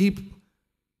to keep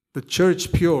the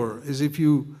church pure, is if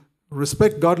you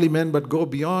respect godly men but go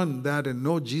beyond that and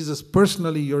know Jesus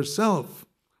personally yourself.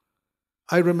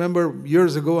 I remember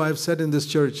years ago I've said in this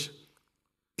church,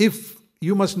 if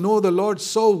you must know the Lord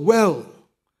so well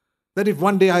that if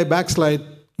one day I backslide,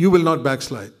 you will not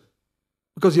backslide,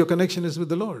 because your connection is with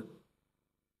the Lord.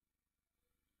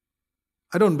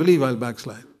 I don't believe I'll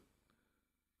backslide.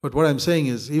 But what I'm saying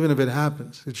is, even if it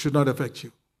happens, it should not affect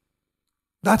you.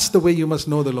 That's the way you must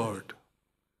know the Lord.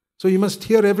 So you must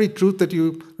hear every truth that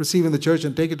you receive in the church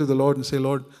and take it to the Lord and say,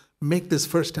 Lord, make this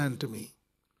firsthand to me.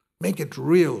 Make it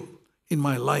real in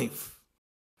my life.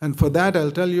 And for that,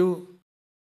 I'll tell you,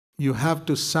 you have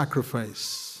to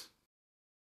sacrifice.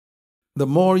 The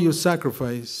more you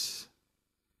sacrifice,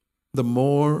 the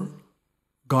more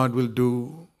God will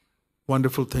do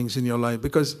wonderful things in your life.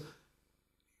 Because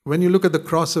when you look at the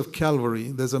cross of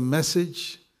Calvary, there's a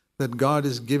message that God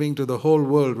is giving to the whole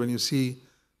world when you see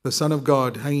the Son of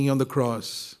God hanging on the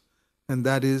cross. And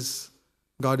that is,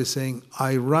 God is saying,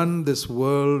 I run this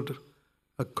world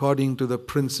according to the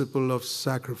principle of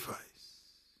sacrifice.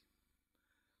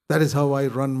 That is how I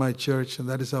run my church, and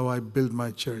that is how I build my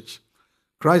church.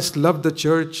 Christ loved the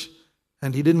church,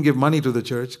 and He didn't give money to the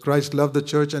church. Christ loved the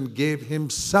church and gave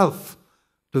Himself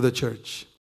to the church.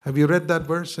 Have you read that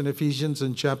verse in Ephesians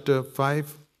in chapter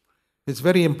 5? It's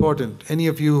very important. Any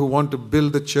of you who want to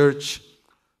build the church,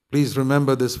 please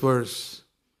remember this verse.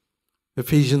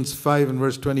 Ephesians 5 and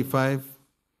verse 25,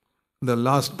 the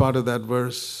last part of that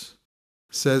verse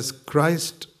says,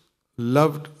 Christ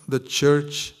loved the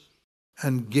church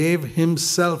and gave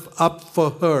Himself up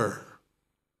for her.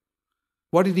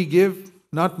 What did He give?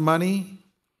 Not money,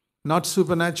 not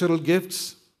supernatural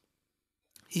gifts.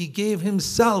 He gave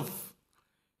Himself.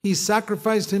 He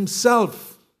sacrificed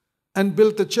Himself and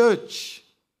built the church.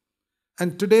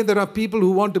 And today there are people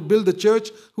who want to build the church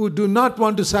who do not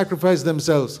want to sacrifice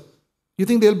themselves. You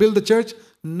think they'll build the church?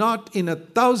 Not in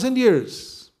 1,000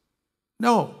 years.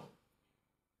 No.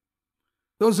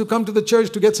 Those who come to the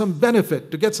church to get some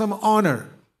benefit, to get some honor,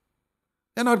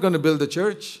 they're not going to build the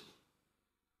church.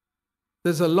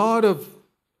 There's a lot of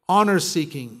honor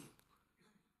seeking.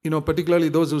 Particularly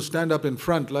those who stand up in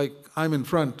front, like I'm in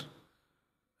front.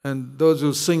 And those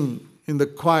who sing in the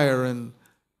choir and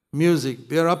music,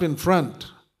 they're up in front.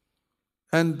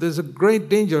 And there's a great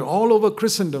danger all over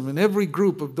Christendom, in every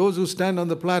group of those who stand on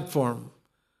the platform,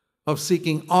 of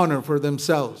seeking honor for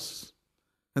themselves.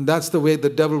 And that's the way the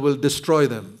devil will destroy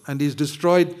them. And he's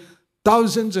destroyed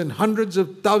thousands and hundreds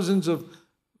of thousands of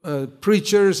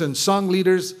preachers and song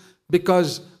leaders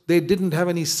because they didn't have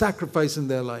any sacrifice in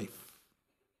their life.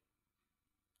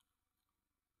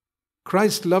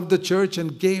 Christ loved the church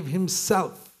and gave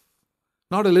Himself.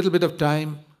 Not a little bit of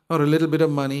time or a little bit of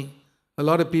money. A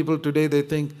lot of people today, they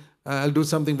think, I'll do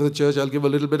something for the church, I'll give a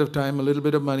little bit of time, a little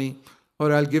bit of money,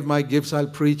 or I'll give my gifts, I'll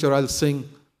preach, or I'll sing.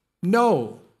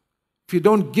 No. If you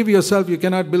don't give yourself, you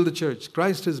cannot build the church.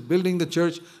 Christ is building the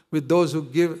church with those who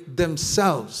give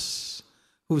themselves,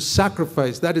 who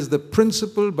sacrifice. That is the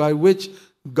principle by which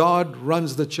God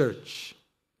runs the church.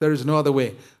 There is no other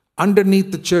way.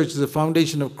 Underneath the church is the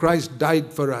foundation of Christ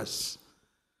died for us.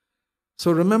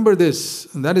 So remember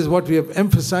this, and that is what we have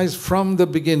emphasized from the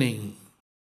beginning.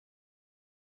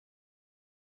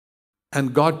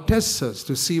 And God tests us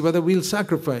to see whether we'll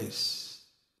sacrifice.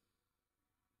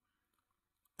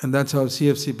 And that's how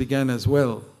CFC began as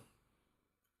well.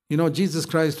 Jesus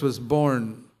Christ was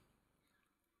born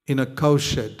in a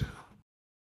cowshed.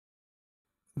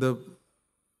 The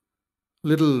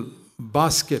little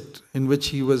basket in which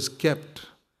He was kept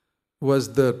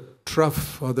was the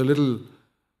trough or the little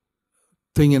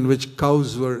thing in which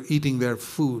cows were eating their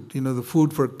food. You know, the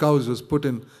food for cows was put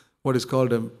in what is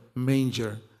called a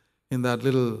manger, in that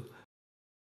little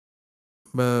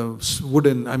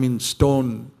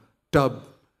stone tub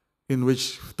in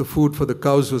which the food for the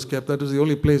cows was kept. That was the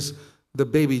only place the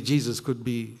baby Jesus could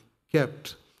be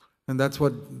kept. And that's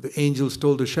what the angels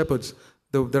told the shepherds.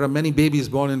 There are many babies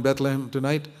born in Bethlehem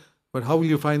tonight, but how will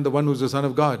you find the one who's the Son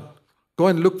of God? Go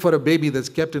and look for a baby that's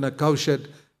kept in a cowshed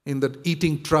in the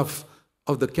eating trough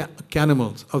of the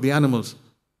animals.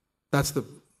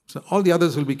 So all the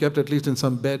others will be kept at least in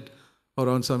some bed or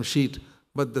on some sheet.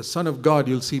 But the Son of God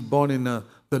you'll see born in the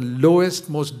lowest,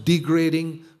 most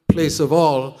degrading place of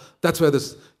all. That's where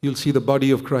you'll see the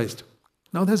body of Christ.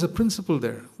 Now there's a principle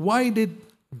there. Why did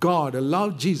God allow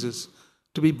Jesus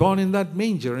to be born in that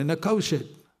manger, in a cowshed?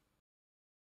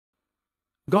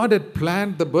 God had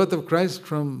planned the birth of Christ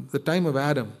from the time of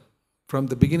Adam, from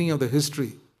the beginning of the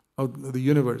history of the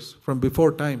universe, from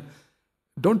before time.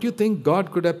 Don't you think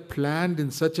God could have planned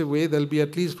in such a way there'll be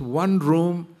at least one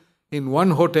room in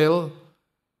one hotel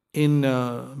in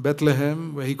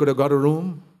Bethlehem where he could have got a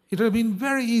room? It would have been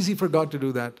very easy for God to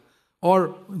do that.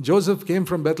 Or Joseph came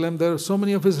from Bethlehem. There are so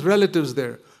many of his relatives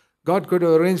there. God could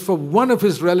have arranged for one of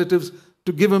his relatives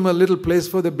to give him a little place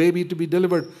for the baby to be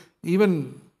delivered.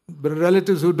 Even the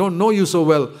relatives who don't know you so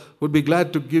well would be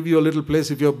glad to give you a little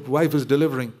place if your wife is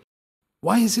delivering.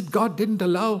 Why is it God didn't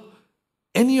allow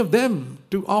any of them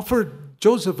to offer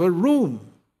Joseph a room?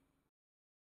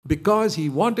 Because he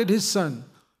wanted his son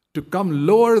to come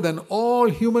lower than all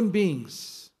human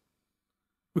beings.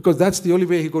 Because that's the only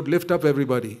way he could lift up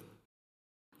everybody.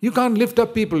 You can't lift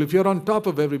up people if you're on top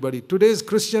of everybody. Today's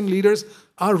Christian leaders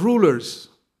are rulers.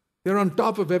 They're on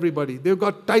top of everybody. They've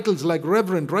got titles like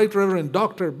Reverend, Right Reverend,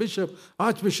 Doctor, Bishop,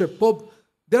 Archbishop, Pope.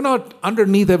 They're not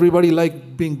underneath everybody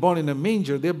like being born in a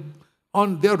manger. They're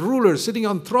rulers sitting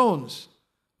on thrones.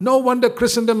 No wonder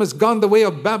Christendom has gone the way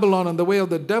of Babylon and the way of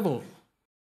the devil.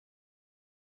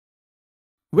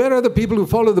 Where are the people who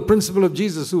follow the principle of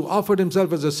Jesus, who offered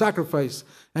himself as a sacrifice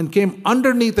and came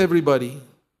underneath everybody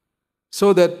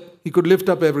so that he could lift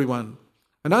up everyone?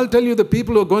 And I'll tell you, the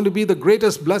people who are going to be the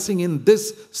greatest blessing in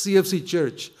this CFC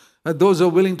church are those who are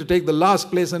willing to take the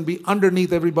last place and be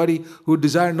underneath everybody, who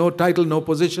desire no title, no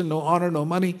position, no honor, no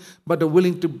money, but are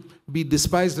willing to be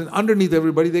despised, and underneath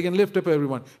everybody they can lift up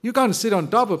everyone. You can't sit on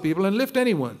top of people and lift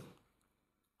anyone.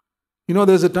 You know,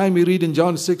 there's a time we read in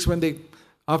John 6 when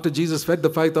after Jesus fed the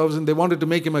 5,000, they wanted to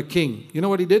make him a king. You know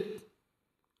what he did?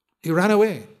 He ran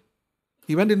away.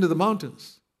 He went into the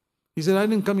mountains. He said, I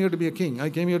didn't come here to be a king. I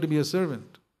came here to be a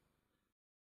servant.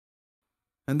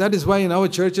 And that is why in our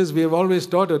churches we have always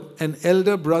taught that an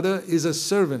elder brother is a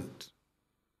servant.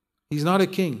 He's not a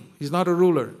king. He's not a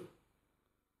ruler.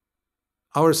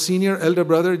 Our senior elder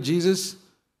brother, Jesus,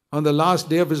 on the last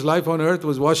day of his life on earth,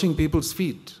 was washing people's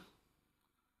feet.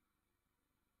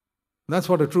 That's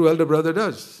what a true elder brother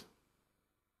does.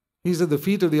 He's at the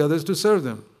feet of the others to serve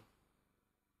them.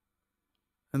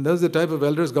 And that's the type of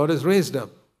elders God has raised up.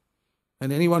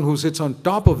 And anyone who sits on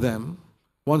top of them,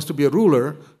 wants to be a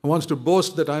ruler, wants to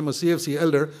boast that I'm a CFC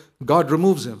elder, God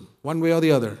removes him, one way or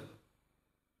the other.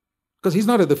 Because he's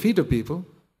not at the feet of people.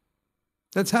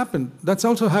 That's happened. That's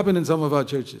also happened in some of our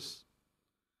churches.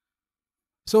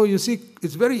 So you see,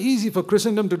 it's very easy for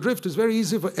Christendom to drift. It's very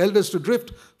easy for elders to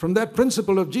drift from that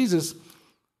principle of Jesus,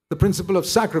 the principle of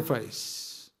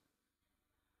sacrifice.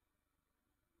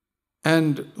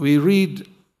 And we read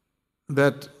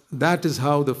that is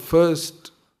how the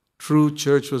first true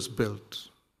church was built,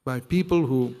 by people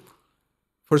who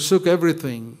forsook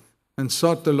everything and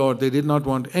sought the Lord. They did not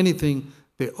want anything.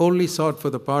 They only sought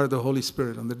for the power of the Holy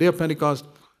Spirit. On the day of Pentecost,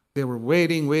 they were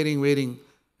waiting.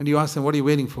 And you ask them, what are you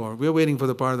waiting for? We're waiting for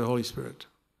the power of the Holy Spirit.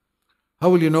 How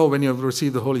will you know when you have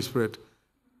received the Holy Spirit?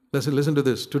 Listen to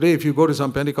this. Today, if you go to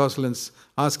some Pentecostal and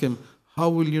ask him, how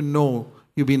will you know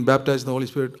you've been baptized in the Holy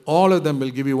Spirit? All of them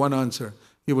will give you one answer.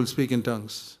 You will speak in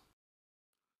tongues.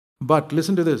 But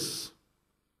listen to this.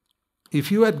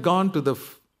 If you had gone to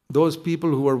those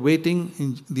people who were waiting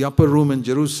in the upper room in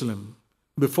Jerusalem,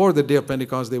 before the day of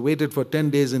Pentecost, they waited for 10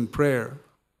 days in prayer.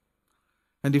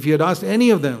 And if you had asked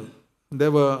any of them,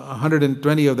 there were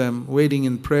 120 of them waiting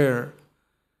in prayer,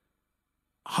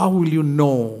 how will you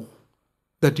know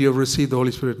that you have received the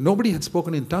Holy Spirit? Nobody had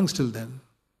spoken in tongues till then.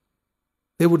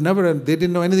 They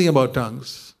didn't know anything about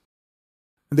tongues.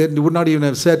 They would not even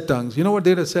have said tongues. You know what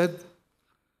they'd have said?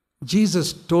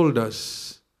 Jesus told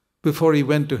us before he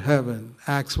went to heaven,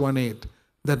 Acts 1:8,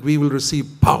 that we will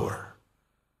receive power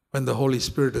when the Holy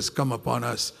Spirit has come upon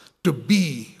us to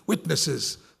be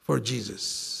witnesses for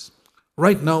Jesus.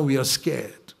 Right now we are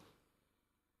scared,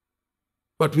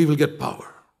 but we will get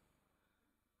power.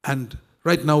 And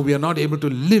right now we are not able to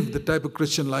live the type of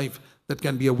Christian life that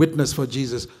can be a witness for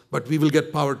Jesus, but we will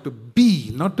get power to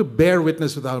be, not to bear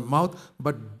witness with our mouth,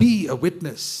 but be a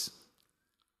witness.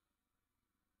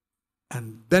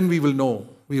 And then we will know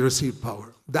we received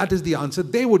power. That is the answer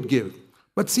they would give.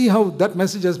 But see how that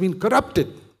message has been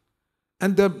corrupted.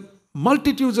 And the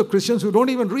multitudes of Christians who don't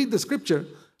even read the scripture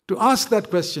to ask that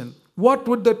question, what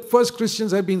would the first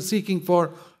Christians have been seeking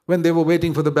for when they were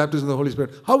waiting for the baptism of the Holy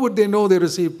Spirit? How would they know they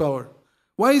received power?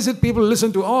 Why is it people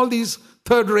listen to all these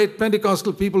third-rate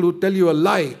Pentecostal people who tell you a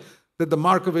lie that the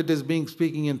mark of it is being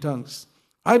speaking in tongues?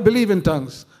 I believe in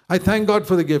tongues. I thank God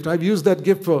for the gift. I've used that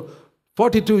gift for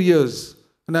 42 years,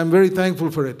 and I'm very thankful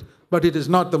for it. But it is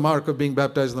not the mark of being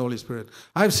baptized in the Holy Spirit.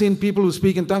 I've seen people who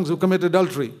speak in tongues who commit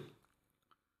adultery,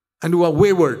 and who are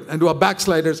wayward, and who are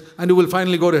backsliders, and who will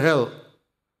finally go to hell.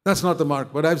 That's not the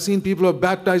mark. But I've seen people who are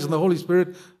baptized in the Holy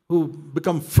Spirit who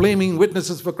become flaming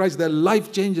witnesses for Christ. Their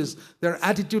life changes. Their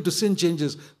attitude to sin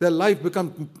changes. Their life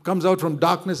comes out from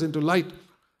darkness into light.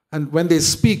 And when they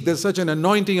speak, there's such an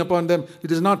anointing upon them.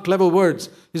 It is not clever words.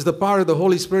 It's the power of the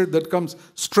Holy Spirit that comes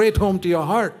straight home to your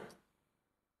heart.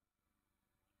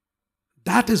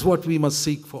 That is what we must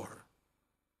seek for.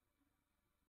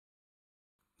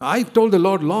 I told the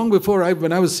Lord long before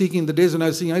when I was seeking, the days when I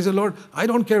was seeking, I said, Lord, I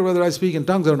don't care whether I speak in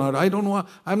tongues or not.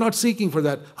 I'm not seeking for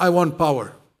that. I want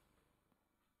power.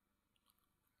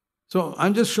 So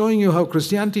I'm just showing you how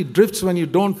Christianity drifts when you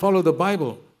don't follow the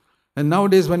Bible. And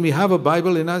nowadays when we have a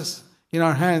Bible in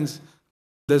our hands,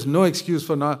 there's no excuse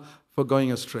for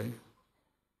going astray.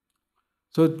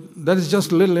 So that is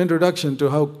just a little introduction to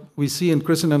how we see in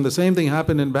Christendom. The same thing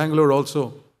happened in Bangalore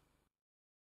also.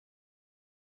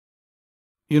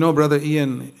 You know, Brother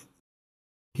Ian,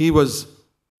 he was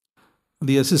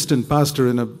the assistant pastor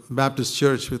in a Baptist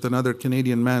church with another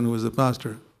Canadian man who was a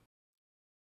pastor.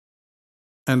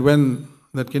 And when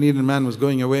that Canadian man was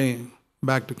going away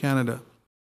back to Canada,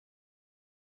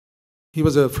 he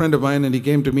was a friend of mine, and he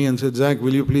came to me and said, Zac,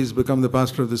 will you please become the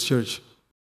pastor of this church?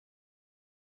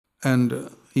 And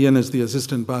Ian is the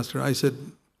assistant pastor. I said,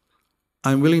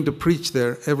 I'm willing to preach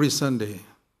there every Sunday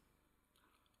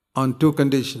on 2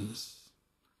 conditions.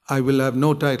 I will have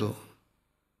no title.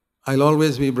 I'll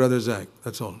always be Brother Zac,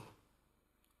 that's all.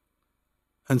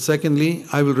 And secondly,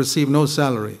 I will receive no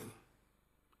salary.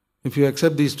 If you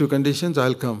accept these 2 conditions,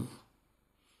 I'll come.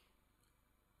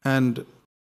 And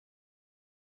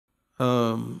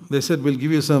they said, we'll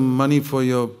give you some money for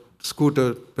your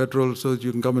scooter, petrol, so that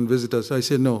you can come and visit us. I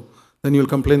said, no. Then you'll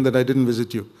complain that I didn't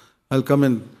visit you. I'll come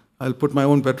and I'll put my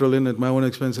own petrol in at my own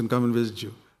expense and come and visit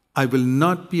you. I will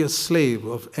not be a slave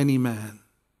of any man.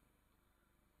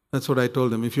 That's what I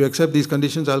told them. If you accept these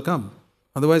conditions, I'll come.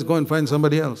 Otherwise, go and find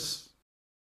somebody else.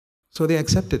 So they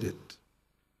accepted it.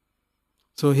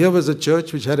 So here was a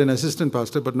church which had an assistant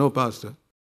pastor, but no pastor.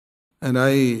 And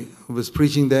I was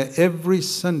preaching there every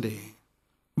Sunday.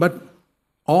 But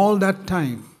all that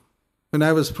time, when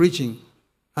I was preaching,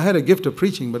 I had a gift of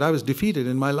preaching, but I was defeated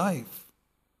in my life.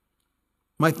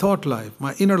 My thought life,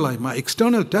 my inner life, my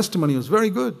external testimony was very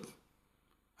good.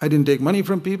 I didn't take money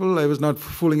from people. I was not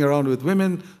fooling around with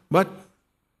women. But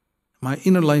my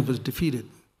inner life was defeated.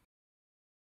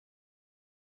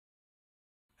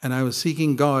 And I was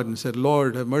seeking God and said,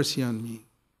 Lord, have mercy on me.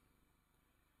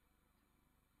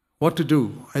 What to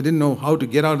do? I didn't know how to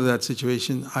get out of that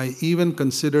situation. I even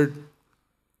considered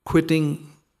quitting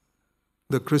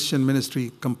the Christian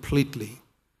ministry completely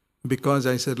because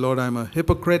I said, Lord, I'm a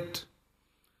hypocrite.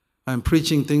 I'm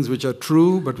preaching things which are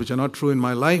true, but which are not true in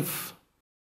my life.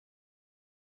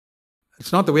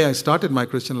 It's not the way I started my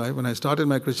Christian life. When I started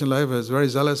my Christian life, I was very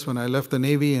zealous. When I left the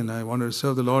Navy and I wanted to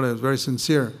serve the Lord, I was very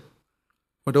sincere.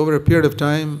 But over a period of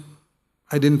time,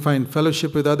 I didn't find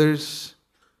fellowship with others.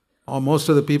 Most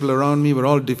of the people around me were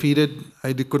all defeated.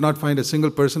 I could not find a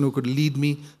single person who could lead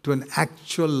me to an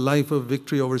actual life of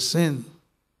victory over sin.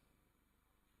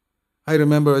 I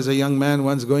remember as a young man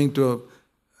once going to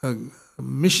a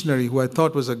missionary who I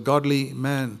thought was a godly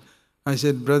man. I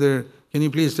said, brother, can you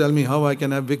please tell me how I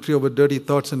can have victory over dirty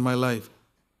thoughts in my life?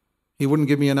 He wouldn't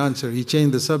give me an answer. He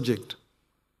changed the subject.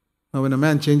 Now, when a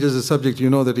man changes the subject, you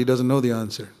know that he doesn't know the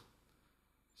answer.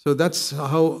 So that's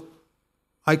how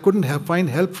I couldn't find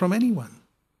help from anyone.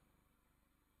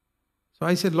 So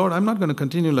I said, Lord, I'm not going to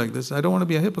continue like this. I don't want to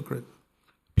be a hypocrite.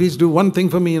 Please do one thing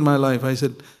for me in my life. I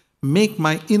said, make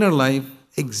my inner life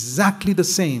exactly the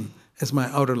same as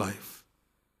my outer life.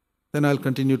 Then I'll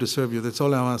continue to serve you. That's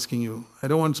all I'm asking you. I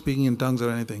don't want speaking in tongues or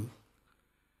anything.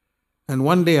 And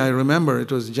one day I remember,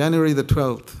 it was January the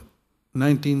 12th,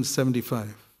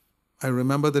 1975. I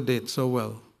remember the date so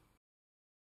well.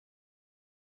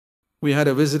 We had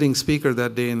a visiting speaker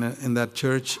that day in that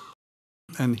church,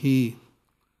 and he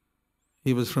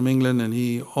was from England, and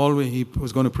he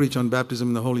was going to preach on baptism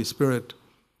in the Holy Spirit.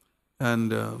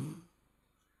 And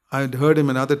I had heard him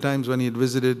in other times when he had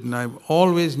visited, and I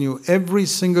always knew every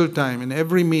single time, in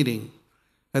every meeting,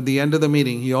 at the end of the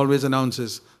meeting, he always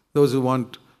announces, those who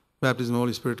want baptism in the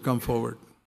Holy Spirit, come forward.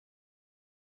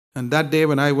 And that day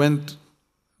when I went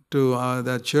to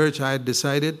that church, I had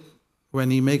decided, when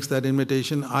he makes that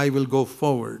invitation, I will go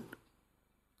forward.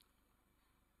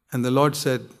 And the Lord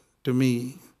said to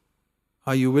me,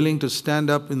 are you willing to stand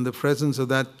up in the presence of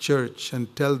that church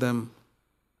and tell them,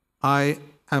 I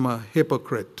am a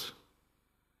hypocrite.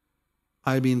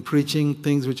 I've been preaching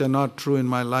things which are not true in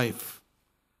my life.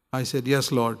 I said,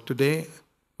 yes, Lord. Today,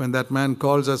 when that man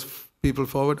calls us people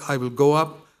forward, I will go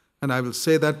up and I will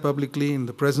say that publicly in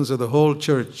the presence of the whole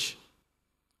church.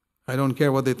 I don't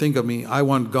care what they think of me. I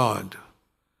want God.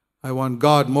 I want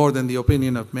God more than the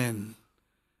opinion of men.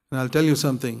 And I'll tell you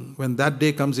something. When that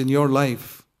day comes in your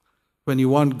life, when you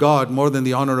want God more than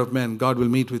the honor of men, God will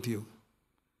meet with you.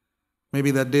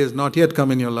 Maybe that day has not yet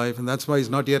come in your life, and that's why He's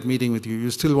not yet meeting with you.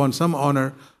 You still want some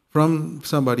honor from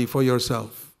somebody for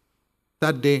yourself.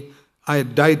 That day, I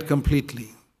had died completely.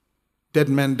 Dead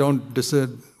men don't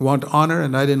want honor,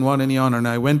 and I didn't want any honor. And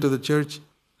I went to the church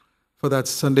for that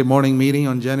Sunday morning meeting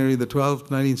on January the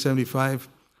 12th, 1975,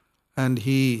 and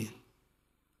he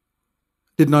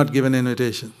did not give an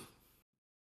invitation.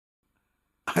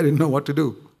 I didn't know what to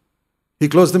do. He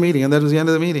closed the meeting, and that was the end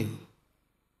of the meeting.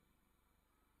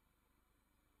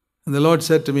 And the Lord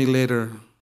said to me later,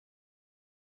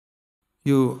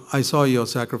 I saw your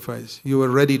sacrifice. You were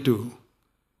ready to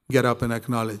get up and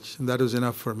acknowledge, and that was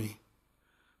enough for me.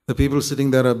 The people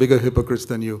sitting there are bigger hypocrites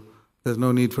than you. There's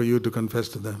no need for you to confess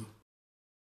to them.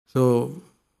 So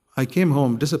I came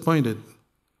home disappointed,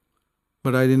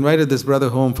 but I'd invited this brother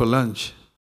home for lunch.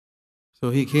 So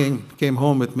he came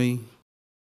home with me,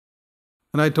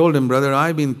 and I told him, brother,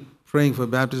 I've been praying for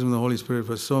baptism in the Holy Spirit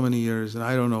for so many years, and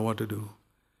I don't know what to do.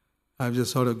 I've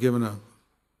just sort of given up.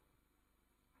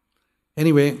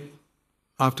 Anyway,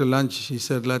 after lunch, he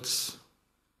said, let's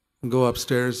go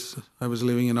upstairs. I was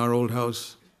living in our old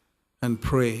house, and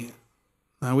pray.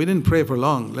 Now, we didn't pray for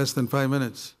long, less than 5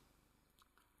 minutes.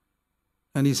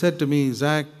 And he said to me,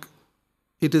 Zac,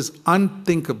 it is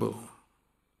unthinkable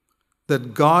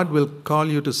that God will call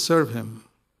you to serve Him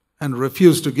and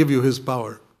refuse to give you His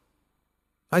power.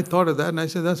 I thought of that, and I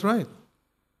said, that's right.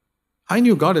 I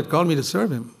knew God had called me to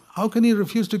serve Him. How can He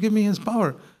refuse to give me His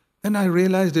power? Then I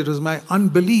realized it was my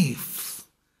unbelief.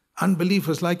 Unbelief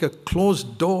was like a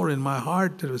closed door in my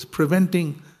heart that was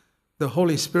preventing the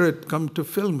Holy Spirit come to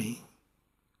fill me.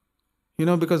 You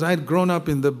know, because I had grown up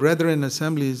in the brethren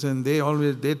assemblies, and they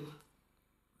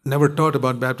never taught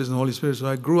about baptism in the Holy Spirit. So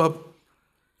I grew up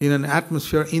in an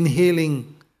atmosphere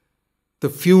inhaling the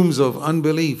fumes of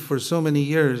unbelief for so many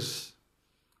years.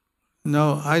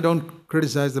 No, I don't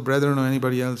criticize the brethren or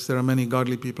anybody else. There are many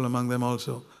godly people among them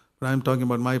also. But I'm talking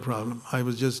about my problem. I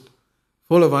was just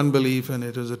full of unbelief, and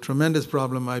it was a tremendous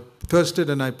problem. I thirsted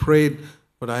and I prayed,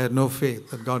 but I had no faith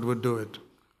that God would do it.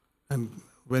 And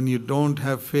when you don't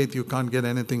have faith, you can't get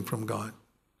anything from God.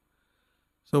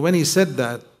 So when he said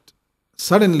that,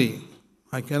 suddenly,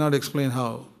 I cannot explain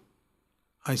how,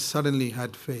 I suddenly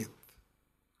had faith.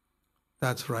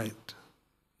 That's right.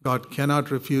 God cannot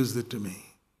refuse it to me.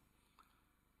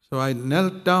 So I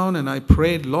knelt down and I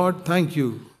prayed, Lord, thank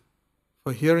you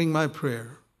for hearing my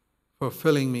prayer, for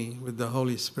filling me with the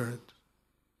Holy Spirit.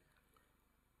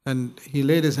 And he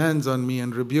laid his hands on me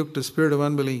and rebuked the spirit of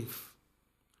unbelief.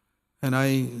 And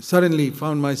I suddenly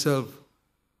found myself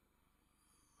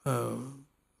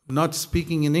not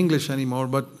speaking in English anymore,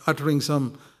 but uttering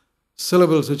some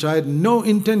syllables which I had no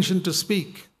intention to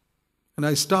speak. And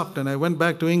I stopped and I went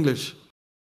back to English.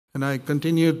 And I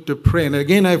continued to pray. And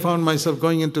again I found myself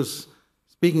going into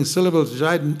speaking syllables which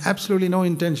I had absolutely no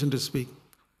intention to speak.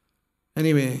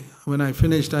 Anyway, when I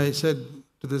finished, I said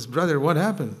to this brother, what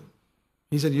happened?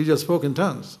 He said, you just spoke in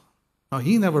tongues. Now,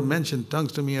 he never mentioned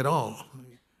tongues to me at all.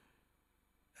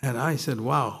 And I said,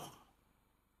 wow.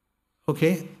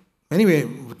 Okay. Anyway,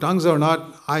 tongues or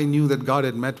not, I knew that God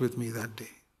had met with me that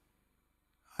day.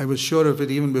 I was sure of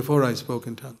it even before I spoke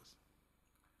in tongues.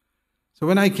 So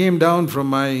when I came down from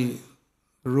my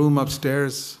room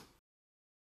upstairs,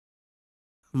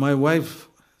 my wife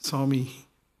saw me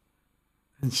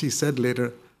and she said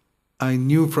later, I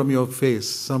knew from your face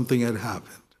something had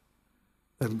happened,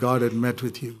 that God had met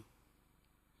with you.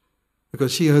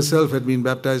 Because she herself had been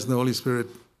baptized in the Holy Spirit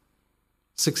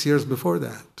 6 years before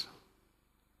that.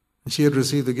 And she had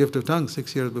received the gift of tongues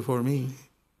 6 years before me.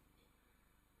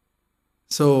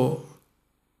 So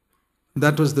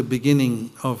that was the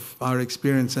beginning of our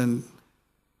experience. And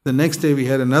the next day we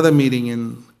had another meeting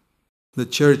in the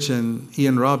church, and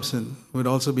Ian Robson, who had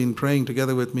also been praying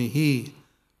together with me, he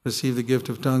received the gift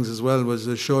of tongues as well, was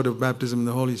assured of baptism in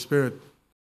the Holy Spirit.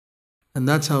 And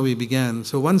that's how we began.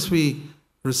 So once we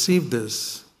received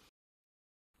this,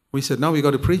 we said, now we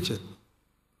got to preach it.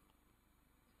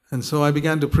 And so I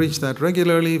began to preach that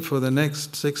regularly for the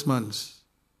next 6 months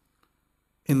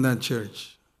in that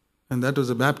church. And that was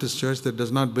a Baptist church that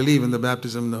does not believe in the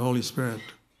baptism in the Holy Spirit.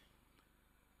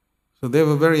 So they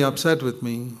were very upset with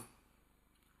me.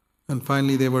 And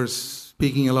finally they were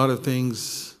speaking a lot of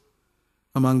things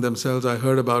among themselves. I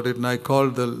heard about it and I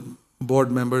called the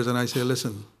board members and I said,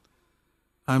 listen,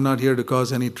 I'm not here to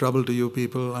cause any trouble to you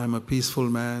people. I'm a peaceful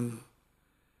man.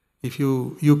 If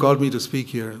you called me to speak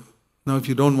here. Now if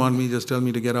you don't want me, just tell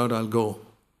me to get out, I'll go.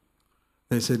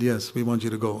 They said, yes, we want you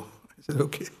to go. I said,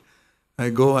 okay. I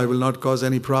go, I will not cause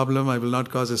any problem. I will not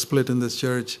cause a split in this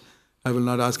church. I will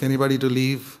not ask anybody to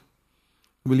leave.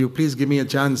 Will you please give me a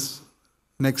chance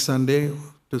next Sunday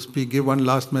to speak, give one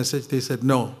last message? They said,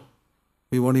 no,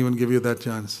 we won't even give you that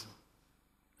chance.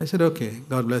 I said, okay,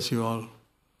 God bless you all.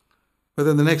 But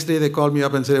then the next day they called me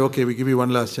up and said, okay, we give you one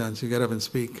last chance. You get up and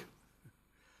speak.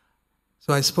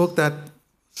 So I spoke that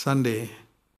Sunday.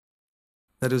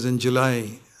 That was in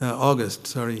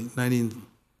August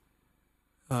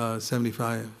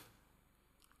 1975.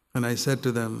 And I said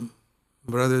to them,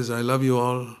 brothers, I love you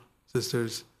all.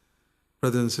 Sisters,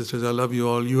 brothers and sisters, I love you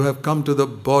all. You have come to the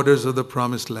borders of the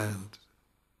promised land.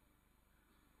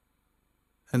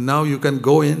 And now you can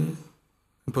go in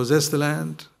and possess the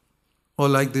land, or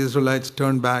like the Israelites,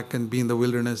 turn back and be in the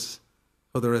wilderness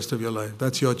for the rest of your life.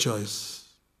 That's your choice.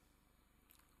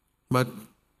 But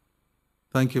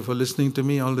thank you for listening to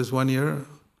me all this 1 year.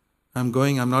 I'm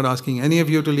going. I'm not asking any of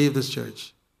you to leave this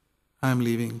church. I'm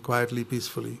leaving quietly,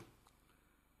 peacefully.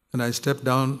 And I stepped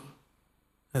down.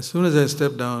 As soon as I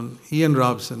stepped down, Ian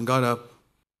Robson got up.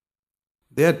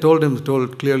 They had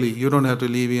told clearly, you don't have to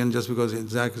leave, Ian, just because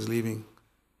Zac is leaving.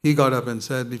 He got up and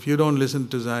said, if you don't listen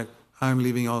to Zac, I'm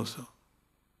leaving also.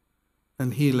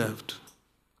 And he left.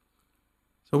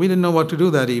 So we didn't know what to do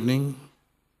that evening.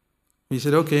 We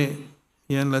said, okay,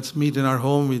 Ian, let's meet in our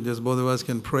home. Both of us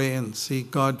can pray and seek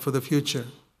God for the future.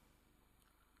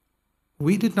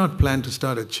 We did not plan to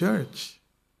start a church.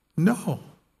 No.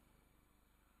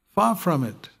 Far from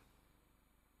it.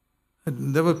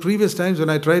 And there were previous times when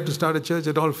I tried to start a church,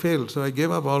 it all failed. So I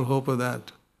gave up all hope of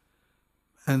that.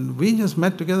 And we just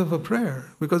met together for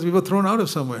prayer because we were thrown out of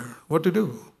somewhere. What to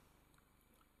do?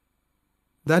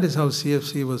 That is how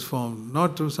CFC was formed,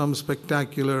 not through some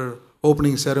spectacular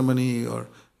opening ceremony or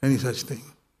any such thing.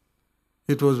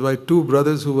 It was by two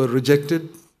brothers who were rejected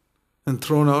and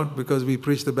thrown out because we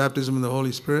preached the baptism in the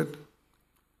Holy Spirit.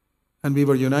 And we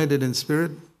were united in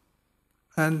spirit.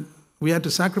 And we had to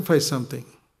sacrifice something.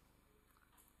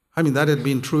 I mean, that had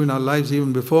been true in our lives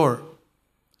even before.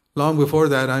 Long before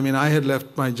that, I had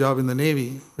left my job in the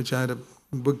Navy, which I had a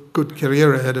good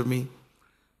career ahead of me.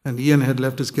 And Ian had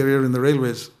left his career in the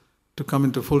railways to come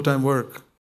into full-time work.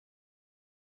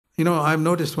 You know, I've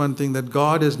noticed one thing, that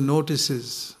God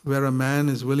notices where a man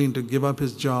is willing to give up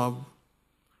his job.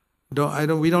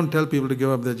 We don't tell people to give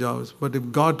up their jobs, but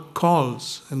if God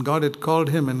calls, and God had called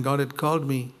him, and God had called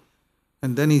me,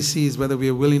 and then he sees whether we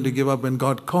are willing to give up when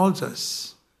God calls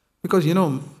us. Because, you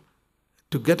know,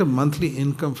 to get a monthly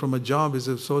income from a job is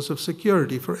a source of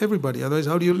security for everybody. Otherwise,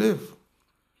 how do you live?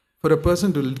 For a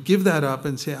person to give that up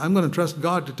and say, I'm going to trust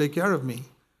God to take care of me.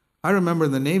 I remember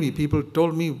in the Navy, people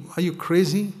told me, are you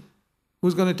crazy?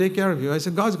 Who's going to take care of you? I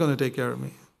said, God's going to take care of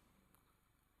me.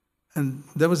 And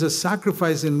there was a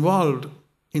sacrifice involved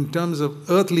in terms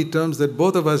of earthly terms that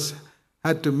both of us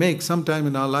had to make sometime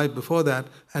in our life before that.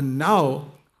 And now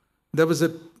there was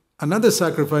another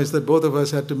sacrifice that both of us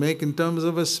had to make in terms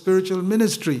of a spiritual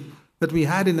ministry that we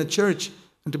had in a church,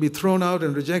 and to be thrown out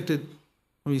and rejected.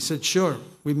 And we said, sure,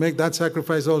 we'll make that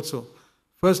sacrifice also.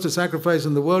 First, a sacrifice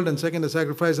in the world, and second, a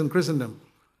sacrifice in Christendom.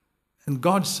 And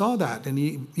God saw that, and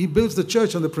He builds the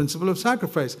church on the principle of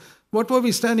sacrifice. What were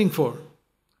we standing for?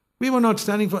 We were not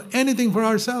standing for anything for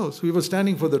ourselves. We were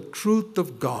standing for the truth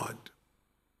of God.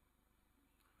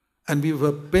 And we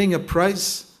were paying a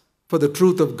price for the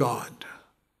truth of God.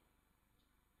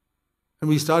 And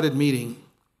we started meeting.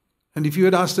 And if you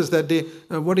had asked us that day,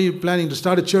 what are you planning to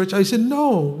start a church? I said,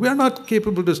 no, we are not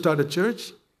capable to start a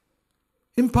church.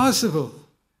 Impossible.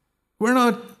 We're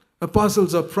not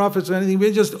apostles or prophets or anything.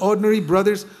 We're just ordinary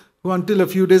brothers who until a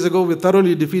few days ago were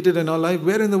thoroughly defeated in our life.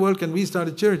 Where in the world can we start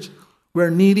a church? We're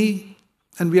needy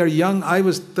and we are young. I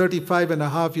was 35 and a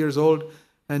half years old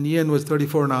and Ian was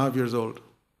 34 and a half years old.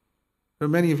 There are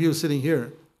many of you sitting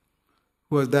here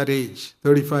who are that age,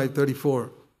 35, 34.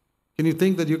 Can you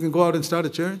think that you can go out and start a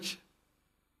church?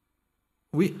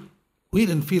 We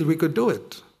didn't feel we could do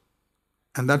it.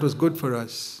 And that was good for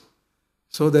us,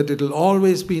 so that it'll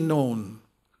always be known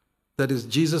that it's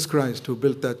Jesus Christ who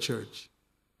built that church,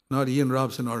 not Ian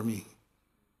Robson or me.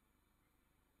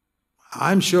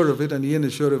 I'm sure of it, and Ian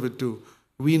is sure of it too.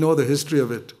 We know the history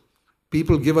of it.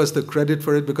 People give us the credit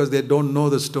for it because they don't know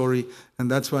the story,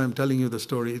 and that's why I'm telling you the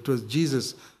story. It was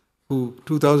Jesus who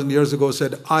 2,000 years ago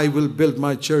said, I will build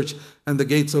my church, and the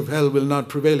gates of hell will not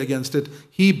prevail against it.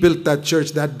 He built that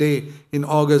church that day in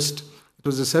August. It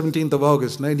was the 17th of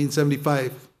August,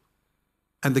 1975.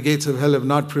 And the gates of hell have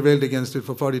not prevailed against it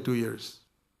for 42 years.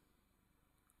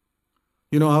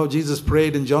 You know how Jesus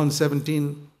prayed in John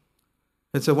 17?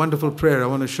 It's a wonderful prayer. I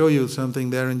want to show you something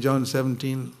there in John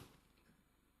 17.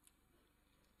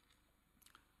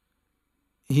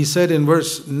 He said in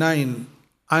verse 9,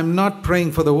 I'm not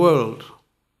praying for the world,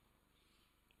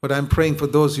 but I'm praying for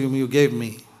those whom you gave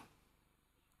me.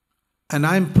 And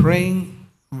I'm praying,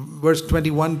 verse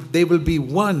 21, they will be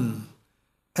one,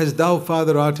 as thou,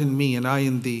 Father, art in me and I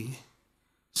in thee,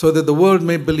 so that the world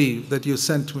may believe that you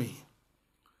sent me.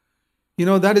 You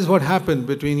know, that is what happened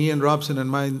between Ian Robson and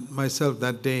myself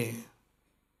that day,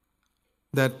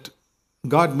 that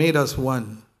God made us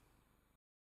one.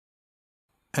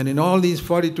 And in all these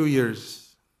 42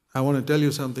 years, I want to tell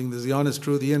you something. This is the honest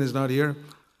truth. Ian is not here,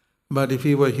 but if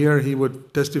he were here, he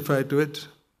would testify to it.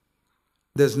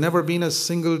 There's never been a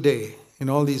single day in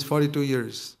all these 42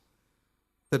 years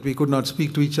that we could not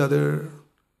speak to each other,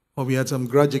 or we had some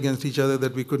grudge against each other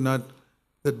that we could not.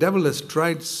 The devil has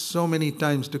tried so many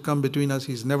times to come between us.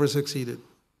 He's never succeeded.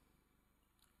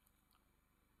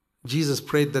 Jesus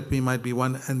prayed that we might be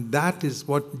one, and that is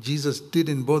what Jesus did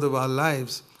in both of our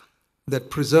lives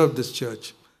that preserved this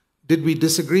church. Did we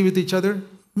disagree with each other?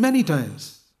 Many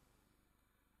times.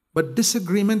 But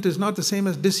disagreement is not the same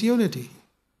as disunity.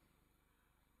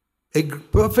 A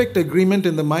perfect agreement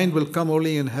in the mind will come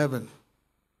only in heaven.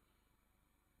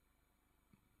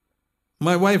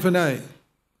 My wife and I,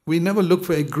 we never look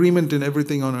for agreement in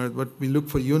everything on earth, but we look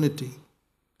for unity.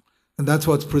 And that's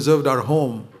what's preserved our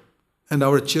home and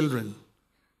our children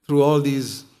through all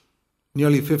these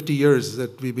nearly 50 years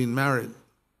that we've been married.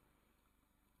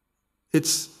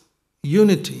 It's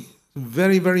unity.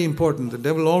 Very, very important. The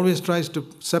devil always tries to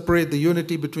separate the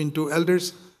unity between two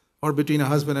elders or between a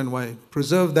husband and wife.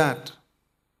 Preserve that.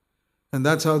 And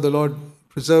that's how the Lord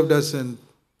preserved us and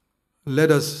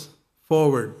led us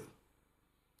forward,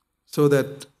 so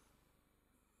that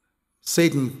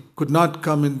Satan could not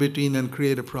come in between and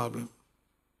create a problem.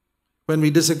 When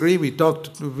we disagree,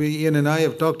 Ian and I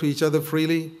have talked to each other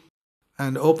freely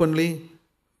and openly,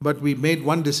 but we made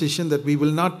one decision that we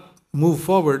will not move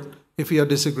forward if we are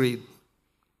disagreed.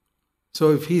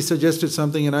 So if he suggested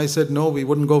something and I said no, we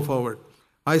wouldn't go forward.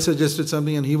 I suggested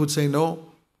something and he would say no,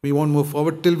 we won't move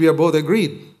forward till we are both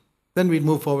agreed. Then we'd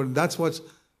move forward. That's what's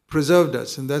preserved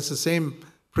us, and that's the same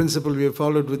principle we have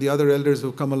followed with the other elders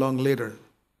who come along later.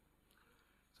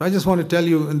 So I just want to tell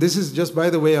you, and this is just by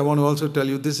the way, I want to also tell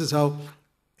you, this is how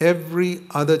every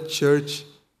other church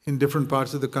in different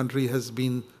parts of the country has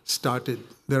been started.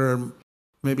 There are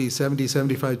maybe 70,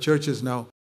 75 churches now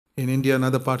in India and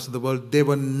other parts of the world.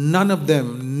 None of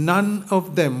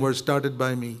them were started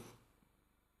by me.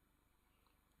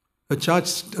 A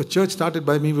church started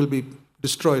by me will be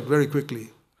destroyed very quickly.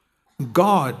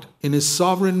 God, in His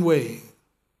sovereign way,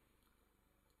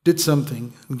 did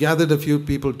something, gathered a few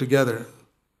people together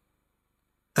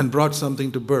and brought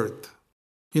something to birth.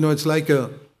 You know, it's like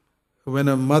when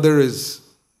a woman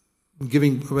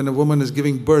is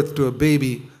giving birth to a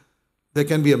baby, there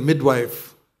can be a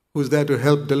midwife who's there to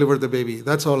help deliver the baby.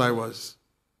 That's all I was.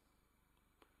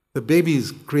 The baby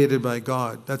is created by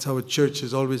God. That's how a church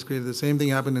is always created. The same thing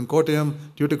happened in Kottayam,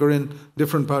 Tuticorin,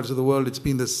 different parts of the world. It's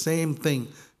been the same thing.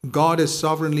 God has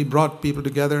sovereignly brought people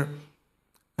together,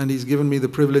 and He's given me the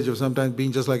privilege of sometimes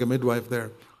being just like a midwife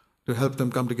there to help them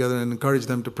come together and encourage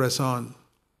them to press on.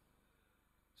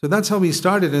 So that's how we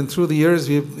started, and through the years,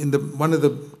 one of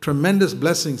the tremendous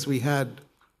blessings we had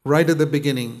right at the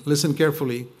beginning, listen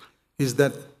carefully, is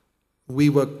that we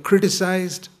were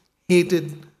criticized,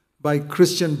 hated by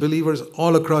Christian believers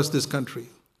all across this country.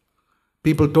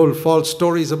 People told false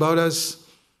stories about us.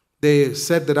 They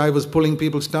said that I was pulling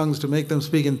people's tongues to make them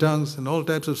speak in tongues and all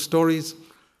types of stories.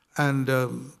 And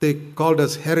they called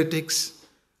us heretics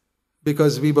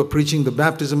because we were preaching the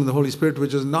baptism in the Holy Spirit,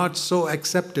 which was not so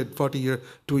accepted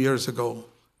 2 years ago.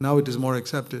 Now it is more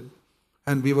accepted.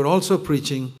 And we were also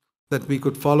preaching that we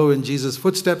could follow in Jesus'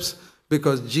 footsteps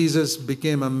because Jesus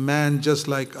became a man just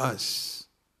like us.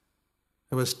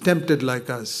 He was tempted like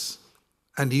us,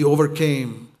 and he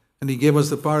overcame, and he gave us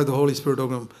the power of the Holy Spirit to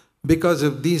overcome because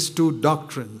of these two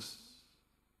doctrines.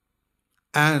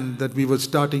 And that we were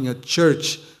starting a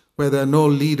church where there are no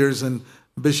leaders and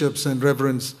bishops and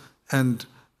reverends, and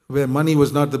where money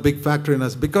was not the big factor in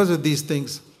us. Because of these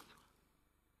things,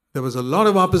 there was a lot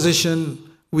of opposition.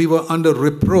 We were under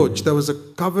reproach. There was a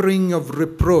covering of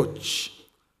reproach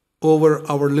over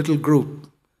our little group.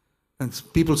 And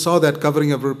people saw that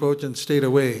covering of reproach and stayed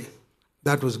away.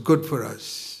 That was good for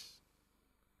us.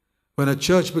 When a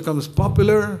church becomes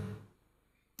popular,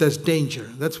 there's danger.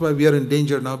 That's why we are in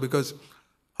danger now, because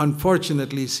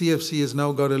unfortunately, CFC has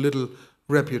now got a little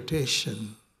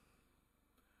reputation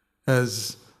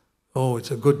as, oh,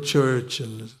 it's a good church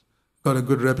and it's got a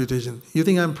good reputation. You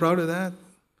think I'm proud of that?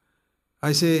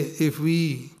 I say, if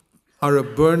we are a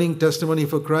burning testimony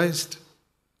for Christ,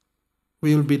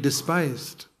 we will be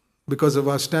despised because of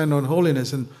our stand on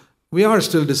holiness. And we are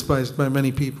still despised by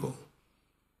many people.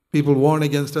 People warn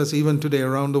against us even today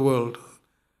around the world.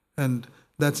 And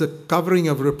that's a covering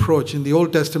of reproach. In the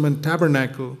Old Testament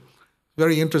tabernacle,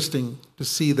 very interesting to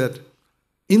see that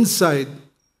inside,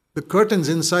 the curtains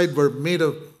inside were made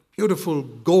of beautiful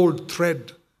gold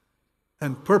thread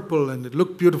and purple, and it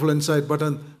looked beautiful inside. But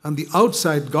on the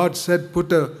outside, God said,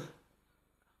 it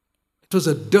was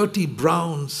a dirty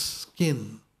brown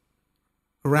skin,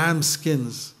 ram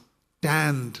skins,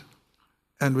 tanned,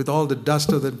 and with all the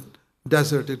dust of the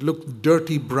desert, it looked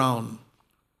dirty brown.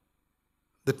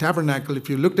 The tabernacle, if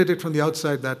you looked at it from the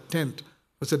outside, that tent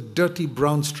was a dirty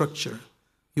brown structure.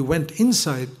 You went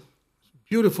inside,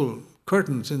 beautiful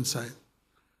curtains inside.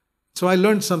 So I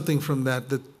learned something from that.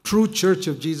 The true church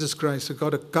of Jesus Christ has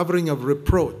got a covering of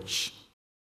reproach,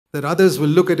 that others will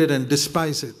look at it and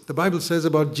despise it. The Bible says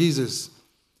about Jesus,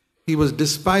 he was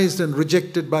despised and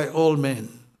rejected by all men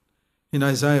in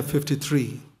Isaiah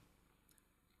 53.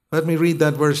 Let me read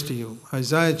that verse to you.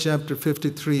 Isaiah chapter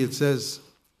 53, it says,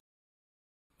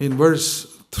 in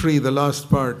verse 3, the last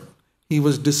part, he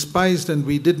was despised and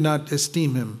we did not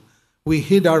esteem him. We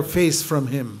hid our face from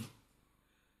him.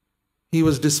 He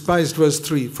was despised, verse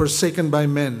 3, forsaken by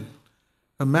men,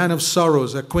 a man of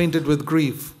sorrows, acquainted with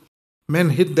grief.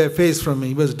 Men hid their face from him.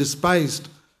 He was despised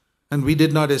and we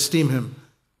did not esteem him.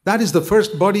 That is the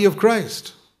first body of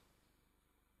Christ.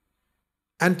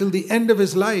 Until the end of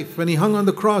his life, when he hung on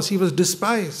the cross, he was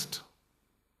despised.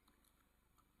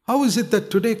 How is it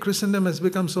that today Christendom has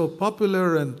become so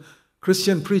popular and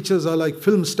Christian preachers are like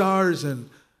film stars, and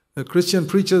Christian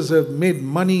preachers have made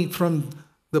money from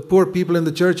the poor people in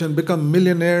the church and become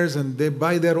millionaires, and they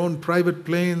buy their own private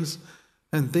planes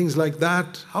and things like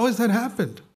that? How has that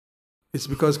happened? It's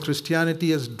because Christianity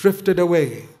has drifted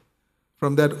away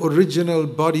from that original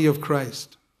body of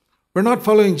Christ. We're not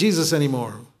following Jesus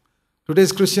anymore.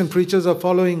 Today's Christian preachers are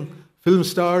following film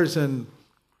stars and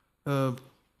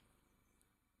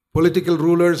political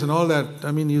rulers and all that.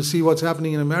 I mean, you see what's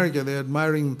happening in America. They're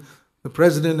admiring the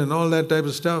president and all that type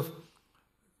of stuff.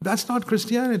 That's not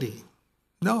Christianity.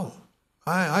 No,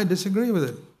 I disagree with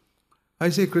it. I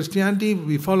say Christianity,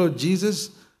 we follow Jesus,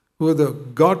 who was the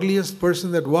godliest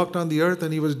person that walked on the earth,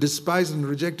 and he was despised and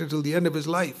rejected till the end of his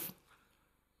life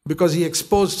because he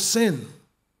exposed sin.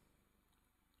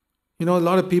 You know, a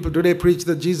lot of people today preach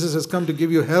that Jesus has come to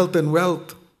give you health and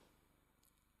wealth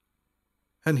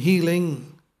and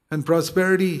healing and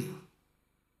prosperity.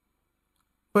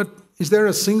 But is there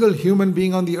a single human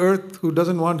being on the earth who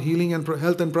doesn't want healing and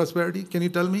health and prosperity? Can you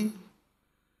tell me?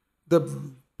 The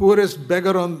poorest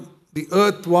beggar on the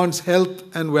earth wants health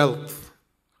and wealth.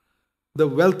 The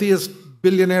wealthiest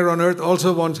billionaire on earth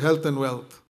also wants health and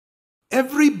wealth.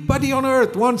 Everybody on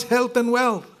earth wants health and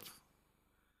wealth.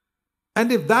 And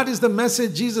if that is the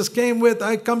message Jesus came with,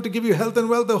 I come to give you health and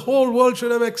wealth, the whole world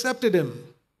should have accepted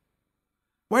him.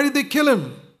 Why did they kill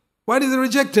him? Why did they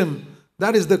reject him?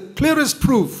 That is the clearest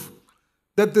proof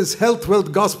that this health,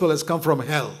 wealth gospel has come from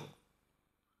hell.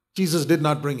 Jesus did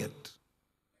not bring it.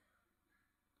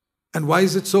 And why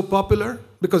is it so popular?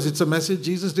 Because it's a message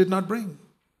Jesus did not bring.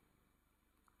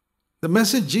 The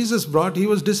message Jesus brought, he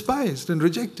was despised and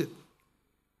rejected.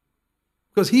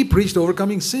 Because he preached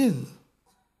overcoming sin.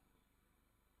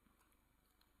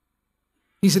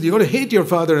 He said, you got to hate your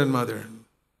father and mother.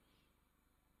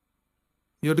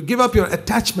 You have to give up your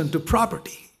attachment to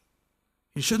property.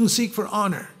 You shouldn't seek for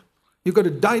honor. You've got to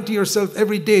die to yourself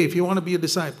every day if you want to be a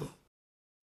disciple.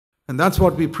 And that's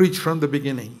what we preached from the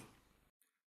beginning.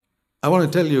 I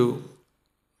want to tell you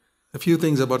a few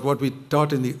things about what we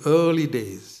taught in the early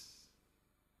days.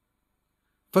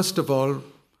 First of all,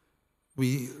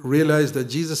 we realized that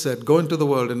Jesus said, go into the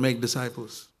world and make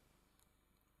disciples.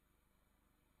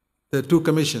 There are two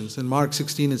commissions. In Mark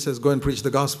 16 it says, go and preach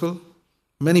the gospel.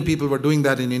 Many people were doing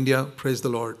that in India, praise the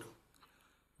Lord.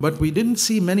 But we didn't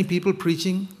see many people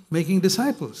preaching, making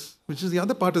disciples, which is the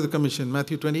other part of the commission,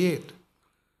 Matthew 28.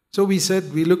 So we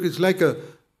said, it's like if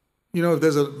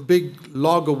there's a big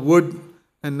log of wood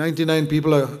and 99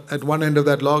 people are at one end of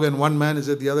that log and one man is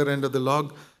at the other end of the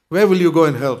log, where will you go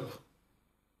and help?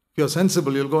 If you're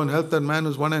sensible, you'll go and help that man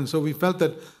who's one end. So we felt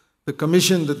that the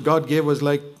commission that God gave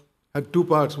had two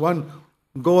parts. One,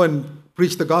 go and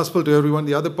preach the gospel to everyone.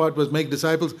 The other part was make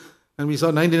disciples. And we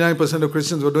saw 99% of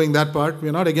Christians were doing that part.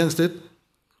 We're not against it.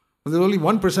 But there's only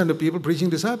 1% of people preaching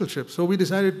discipleship. So we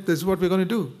decided this is what we're going to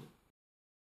do.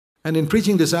 And in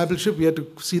preaching discipleship, we had to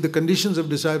see the conditions of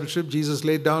discipleship Jesus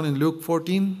laid down in Luke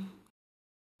 14.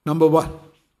 Number 1,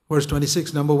 verse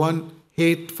 26. Number 1,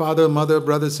 hate father, mother,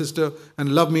 brother, sister,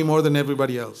 and love me more than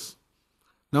everybody else.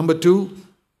 Number 2,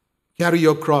 carry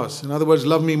your cross. In other words,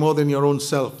 love me more than your own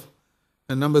self.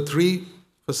 And number 3,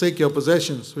 forsake your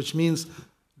possessions, which means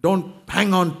don't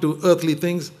hang on to earthly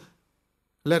things.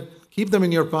 Keep them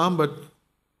in your palm, but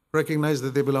recognize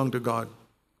that they belong to God.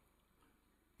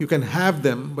 You can have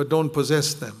them, but don't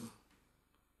possess them.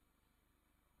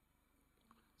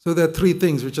 So there are 3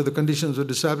 things which are the conditions of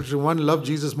discipleship. 1, love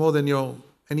Jesus more than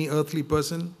any earthly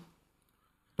person.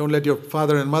 Don't let your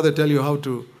father and mother tell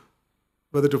you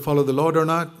whether to follow the Lord or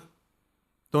not.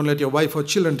 Don't let your wife or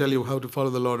children tell you how to follow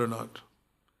the Lord or not.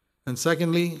 And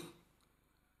secondly,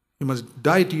 you must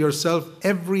die to yourself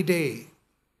every day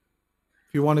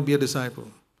if you want to be a disciple.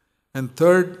 And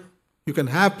third, you can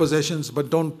have possessions,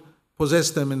 but don't possess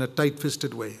them in a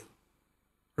tight-fisted way.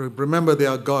 Remember, they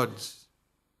are God's.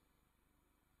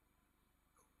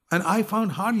 And I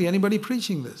found hardly anybody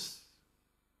preaching this.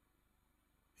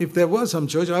 If there was some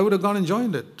church, I would have gone and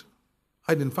joined it.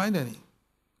 I didn't find any.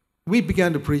 We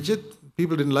began to preach it.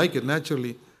 People didn't like it,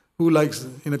 naturally. Who likes,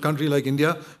 in a country like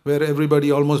India, where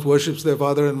everybody almost worships their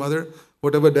father and mother,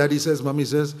 whatever daddy says, mommy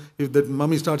says, if the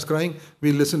mommy starts crying,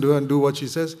 we listen to her and do what she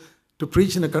says. To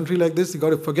preach in a country like this, you've got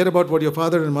to forget about what your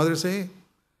father and mother say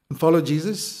and follow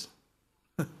Jesus.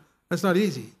 That's not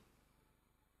easy.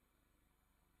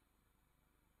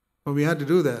 But we had to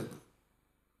do that.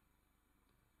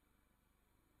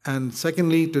 And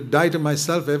secondly, to die to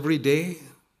myself every day.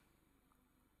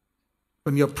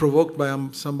 When you're provoked by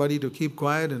somebody to keep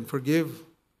quiet and forgive,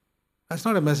 that's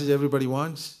not a message everybody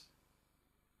wants.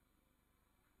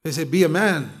 They say, be a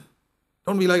man.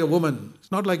 Don't be like a woman.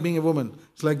 It's not like being a woman.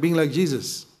 It's like being like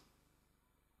Jesus.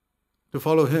 To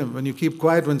follow him. When you keep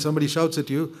quiet when somebody shouts at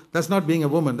you, that's not being a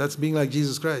woman. That's being like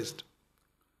Jesus Christ.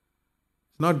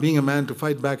 It's not being a man to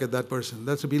fight back at that person.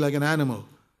 That's to be like an animal.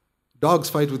 Dogs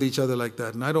fight with each other like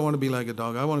that. And I don't want to be like a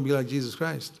dog. I want to be like Jesus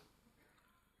Christ.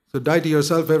 So die to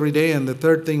yourself every day. And the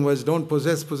third thing was, don't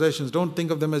possess possessions. Don't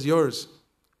think of them as yours.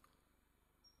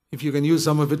 If you can use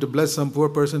some of it to bless some poor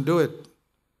person, do it.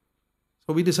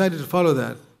 So we decided to follow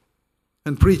that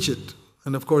and preach it.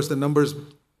 And of course, the numbers,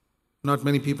 not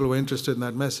many people were interested in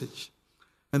that message.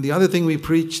 And the other thing we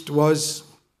preached was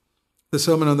the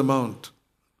Sermon on the Mount,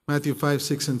 Matthew 5,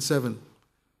 6, and 7.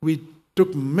 We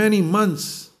took many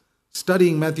months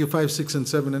studying Matthew 5, 6, and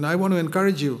 7. And I want to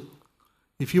encourage you,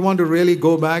 if you want to really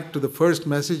go back to the first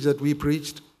message that we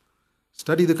preached,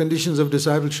 study the conditions of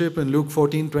discipleship in Luke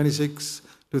 14, 26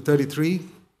 to 33,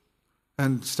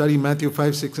 and study Matthew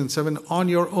 5, 6, and 7 on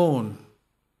your own.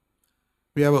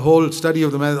 We have a whole study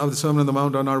of the Sermon on the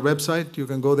Mount on our website. You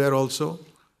can go there also,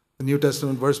 the New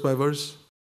Testament verse by verse.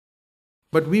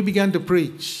 But we began to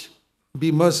preach,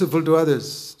 be merciful to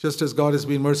others, just as God has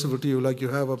been merciful to you, like you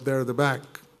have up there at the back.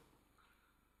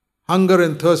 Hunger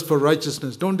and thirst for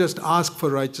righteousness. Don't just ask for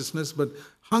righteousness, but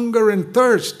hunger and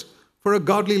thirst for a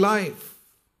godly life.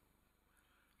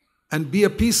 And be a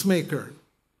peacemaker.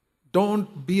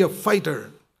 Don't be a fighter.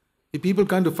 If people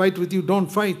come to fight with you, don't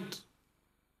fight.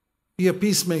 Be a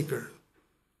peacemaker.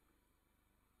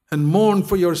 And mourn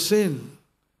for your sin.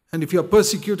 And if you are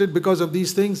persecuted because of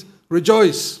these things,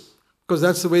 rejoice. Because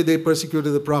that's the way they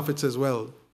persecuted the prophets as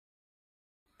well.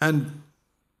 And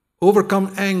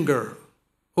overcome anger.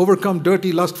 Overcome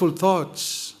dirty, lustful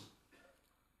thoughts.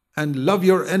 And love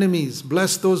your enemies.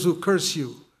 Bless those who curse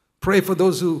you. Pray for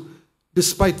those who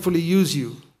despitefully use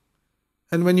you.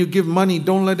 And when you give money,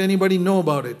 don't let anybody know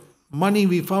about it. Money,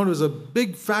 we found, was a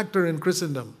big factor in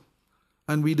Christendom.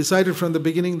 And we decided from the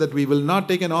beginning that we will not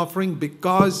take an offering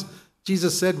because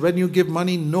Jesus said, when you give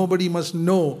money, nobody must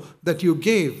know that you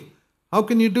gave. How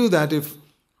can you do that if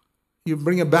you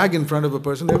bring a bag in front of a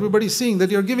person? Everybody's seeing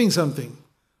that you're giving something.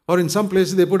 Or in some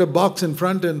places, they put a box in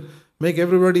front and make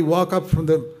everybody walk up from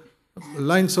the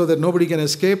line so that nobody can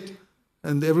escape.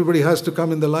 And everybody has to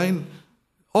come in the line.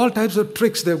 All types of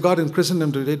tricks they've got in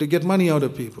Christendom today to get money out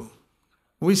of people.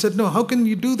 We said, no, how can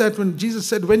you do that when Jesus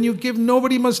said, when you give,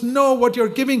 nobody must know what you're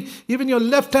giving. Even your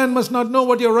left hand must not know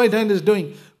what your right hand is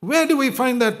doing. Where do we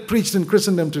find that preached in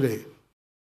Christendom today?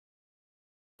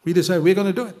 We decide we're going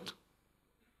to do it.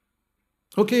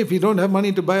 Okay, if we don't have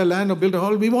money to buy a land or build a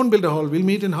hall, we won't build a hall. We'll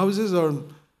meet in houses or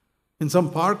in some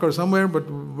park or somewhere, but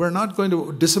we're not going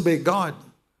to disobey God.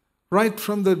 Right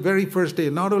from the very first day,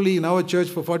 not only in our church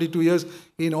for 42 years,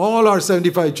 in all our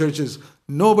 75 churches,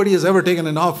 nobody has ever taken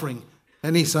an offering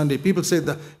any Sunday. People say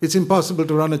that it's impossible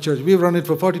to run a church. We've run it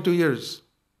for 42 years.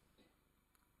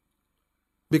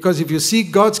 Because if you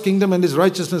seek God's kingdom and His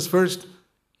righteousness first,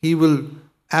 He will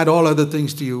add all other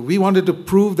things to you. We wanted to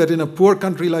prove that in a poor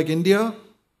country like India,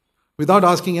 without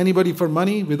asking anybody for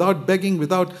money, without begging,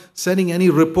 without sending any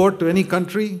report to any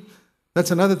country, that's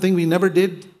another thing we never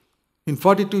did. In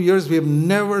 42 years, we have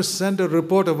never sent a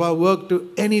report of our work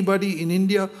to anybody in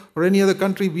India or any other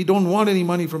country. We don't want any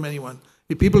money from anyone.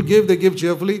 If people give, they give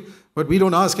cheerfully, but we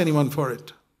don't ask anyone for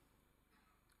it.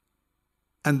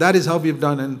 And that is how we've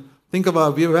done. And think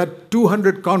about, we've had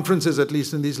 200 conferences at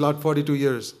least in these last 42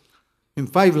 years, in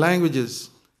 5 languages.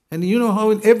 And you know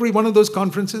how in every one of those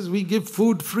conferences, we give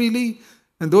food freely,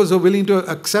 and those who are willing to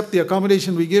accept the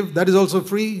accommodation we give, that is also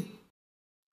free.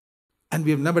 And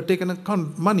we have never taken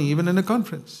money, even in a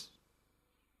conference.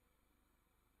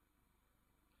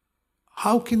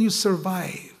 How can you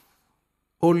survive?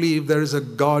 Only if there is a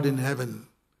God in heaven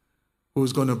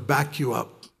who's going to back you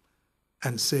up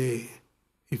and say,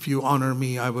 if you honor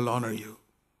me, I will honor you.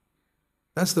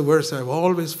 That's the verse I've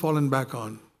always fallen back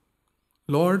on.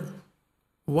 Lord,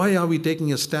 why are we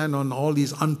taking a stand on all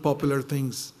these unpopular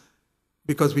things?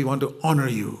 Because we want to honor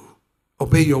you,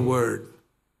 obey your word.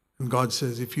 And God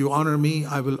says, if you honor me,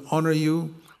 I will honor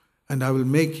you, and I will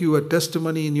make you a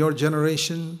testimony in your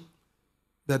generation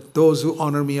that those who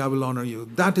honor me, I will honor you.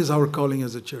 That is our calling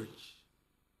as a church.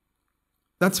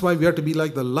 That's why we are to be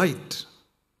like the light,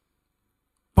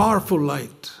 powerful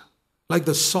light, like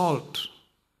the salt.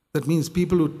 That means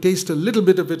people who taste a little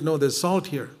bit of it know there's salt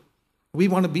here. We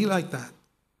want to be like that.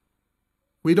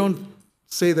 We don't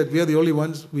say that we are the only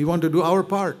ones. We want to do our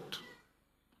part.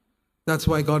 That's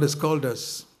why God has called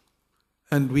us.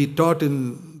 And we taught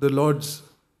in the Lord's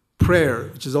Prayer,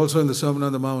 which is also in the Sermon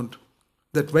on the Mount,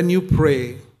 that when you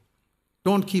pray,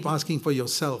 don't keep asking for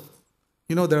yourself.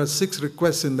 You know, there are 6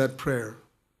 requests in that prayer.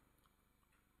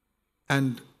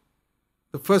 And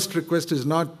the first request is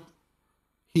not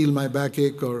heal my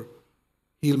backache or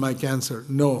heal my cancer.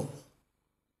 No.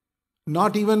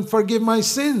 Not even forgive my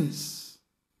sins.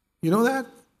 You know that?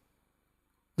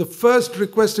 The first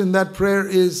request in that prayer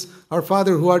is, Our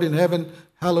Father who art in heaven,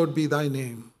 hallowed be thy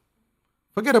name.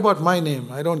 Forget about my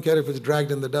name. I don't care if it's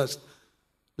dragged in the dust.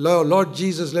 Lord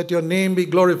Jesus, let your name be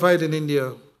glorified in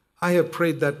India. I have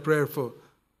prayed that prayer for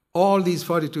all these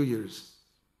 42 years.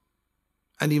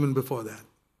 And even before that.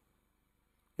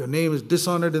 Your name is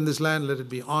dishonored in this land. Let it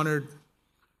be honored.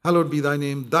 Hallowed be thy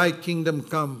name. Thy kingdom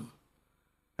come.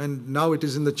 And now it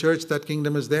is in the church. That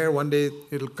kingdom is there. One day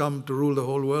it will come to rule the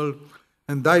whole world.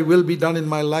 And thy will be done in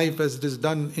my life as it is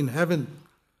done in heaven.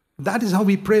 That is how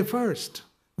we pray first.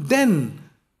 Then,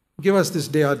 give us this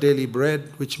day our daily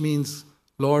bread, which means,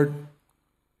 Lord,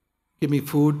 give me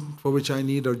food for which I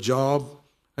need a job,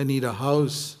 I need a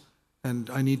house, and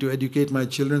I need to educate my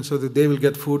children so that they will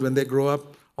get food when they grow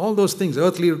up. All those things,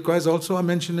 earthly requires also are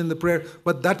mentioned in the prayer,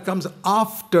 but that comes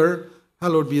after,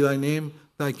 hallowed be thy name,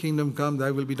 thy kingdom come,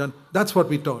 thy will be done. That's what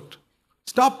we taught.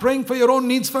 Stop praying for your own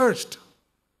needs first.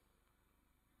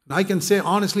 I can say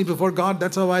honestly before God,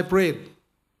 that's how I prayed.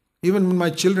 Even when my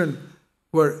children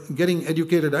were getting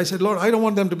educated, I said, Lord, I don't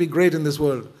want them to be great in this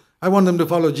world. I want them to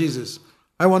follow Jesus.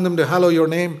 I want them to hallow your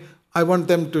name. I want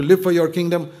them to live for your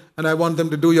kingdom, and I want them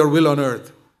to do your will on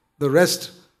earth. The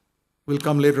rest will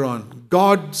come later on.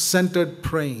 God-centered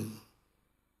praying.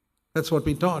 That's what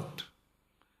we taught.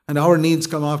 And our needs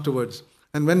come afterwards.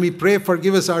 And when we pray,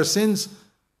 forgive us our sins,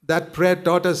 that prayer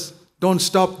taught us, don't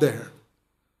stop there.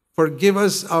 Forgive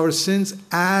us our sins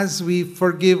as we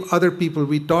forgive other people.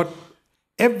 We taught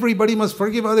everybody must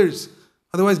forgive others.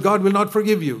 Otherwise, God will not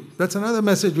forgive you. That's another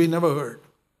message we never heard.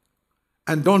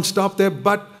 And don't stop there,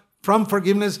 but from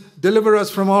forgiveness, deliver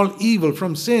us from all evil,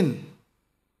 from sin.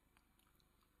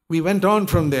 We went on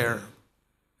from there.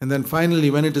 And then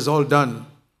finally, when it is all done,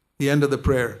 the end of the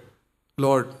prayer,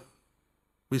 Lord,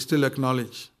 we still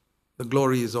acknowledge the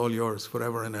glory is all yours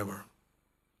forever and ever.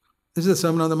 This is the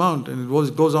Sermon on the Mount, and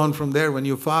it goes on from there. When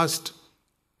you fast,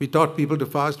 we taught people to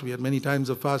fast. We had many times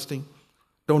of fasting.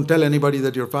 Don't tell anybody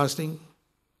that you're fasting.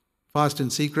 Fast in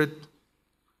secret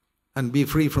and be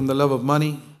free from the love of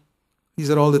money. These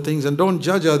are all the things. And don't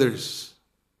judge others.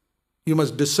 You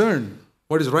must discern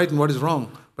what is right and what is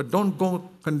wrong. But don't go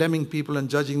condemning people and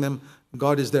judging them.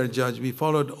 God is their judge. We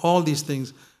followed all these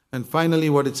things. And finally,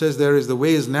 what it says there is the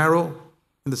way is narrow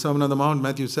in the Sermon on the Mount,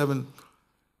 Matthew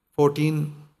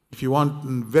 7:14. If you want,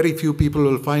 very few people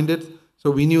will find it.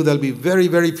 So we knew there'll be very,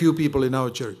 very few people in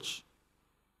our church.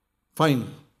 Fine.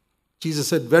 Jesus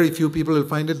said very few people will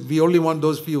find it. We only want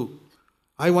those few.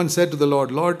 I once said to the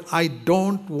Lord, Lord, I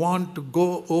don't want to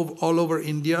go all over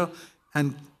India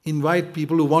and invite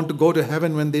people who want to go to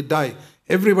heaven when they die.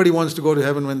 Everybody wants to go to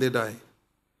heaven when they die.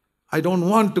 I don't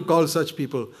want to call such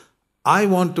people. I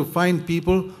want to find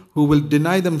people who will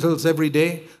deny themselves every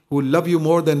day, who love you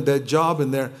more than their job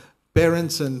and their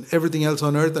parents and everything else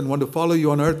on earth and want to follow you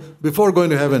on earth before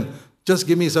going to heaven. Just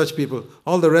give me such people.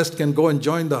 All the rest can go and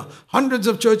join the hundreds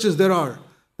of churches there are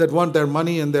that want their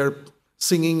money and their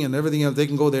singing and everything else. They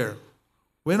can go there.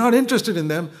 We're not interested in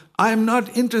them. I am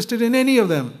not interested in any of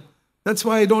them. That's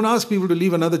why I don't ask people to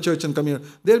leave another church and come here.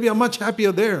 They'll be much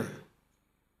happier there.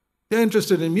 They're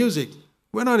interested in music.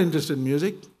 We're not interested in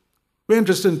music. We're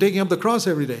interested in taking up the cross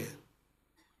every day.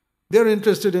 They're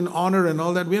interested in honor and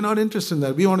all that. We're not interested in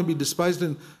that. We want to be despised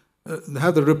and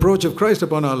have the reproach of Christ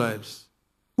upon our lives.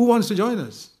 Who wants to join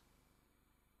us?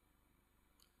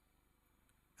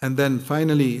 And then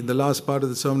finally, in the last part of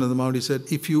the Sermon on the Mount, he said,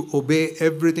 if you obey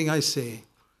everything I say,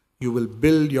 you will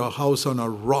build your house on a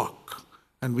rock.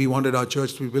 And we wanted our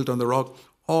church to be built on the rock.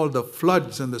 All the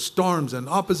floods and the storms and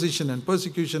opposition and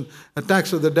persecution,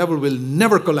 attacks of the devil will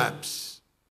never collapse.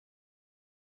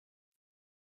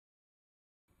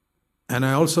 And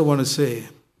I also want to say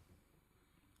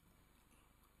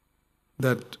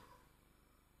that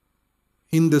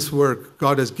in this work,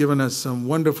 God has given us some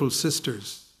wonderful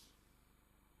sisters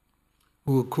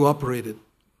who cooperated.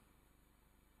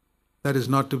 That is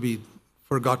not to be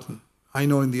forgotten. I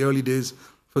know in the early days,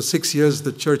 for 6 years,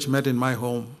 the church met in my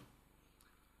home.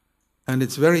 And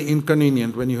it's very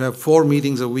inconvenient when you have 4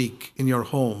 meetings a week in your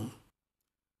home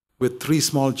with 3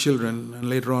 small children, and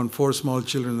later on 4 small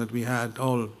children that we had,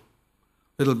 all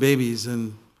little babies,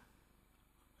 and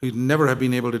we'd never have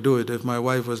been able to do it if my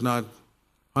wife was not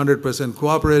 100%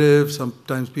 cooperative.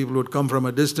 Sometimes people would come from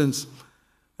a distance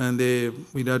and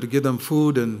we'd have to give them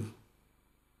food, and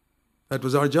that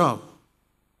was our job.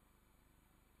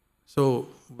 So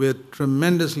we're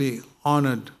tremendously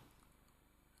honored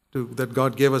that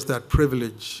God gave us that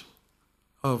privilege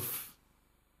of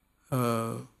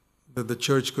that the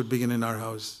church could begin in our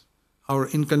house. Our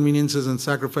inconveniences and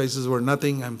sacrifices were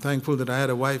nothing. I'm thankful that I had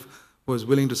a wife who was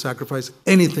willing to sacrifice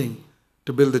anything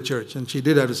to build the church, and she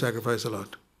did have to sacrifice a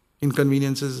lot.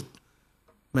 Inconveniences,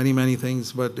 many, many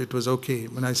things, but it was okay.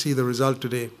 When I see the result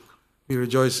today, we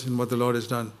rejoice in what the Lord has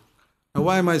done. Now,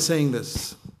 why am I saying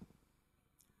this?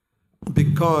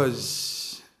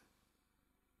 Because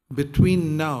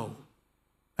between now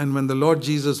and when the Lord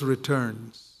Jesus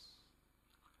returns,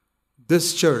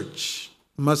 this church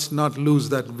must not lose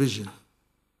that vision,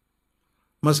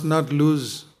 must not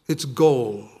lose its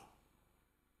goal,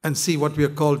 and see what we are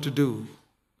called to do.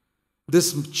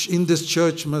 In this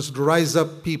church must rise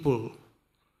up people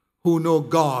who know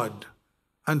God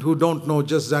and who don't know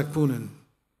just Zac Poonen.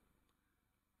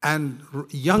 And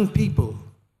young people,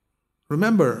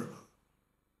 remember,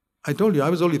 I told you I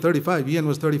was only 35, Ian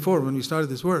was 34 when we started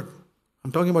this work.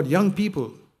 I'm talking about young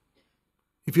people.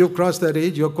 If you've crossed that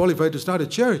age, you're qualified to start a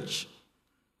church.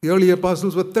 The early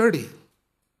apostles were 30.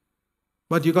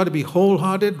 But you've got to be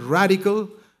wholehearted, radical.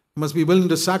 You must be willing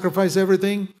to sacrifice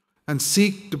everything and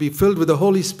seek to be filled with the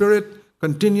Holy Spirit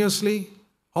continuously,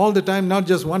 all the time, not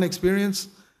just one experience,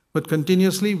 but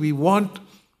continuously. We want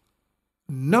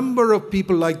a number of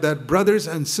people like that, brothers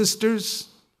and sisters,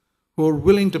 who are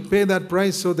willing to pay that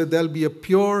price so that there'll be a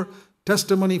pure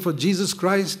testimony for Jesus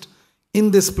Christ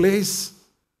in this place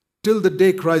till the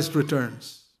day Christ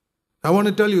returns. I want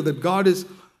to tell you that God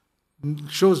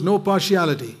shows no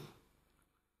partiality.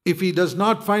 If He does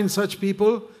not find such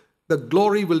people, the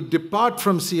glory will depart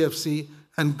from CFC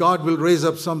and God will raise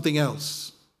up something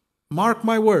else. Mark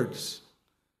my words.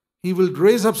 He will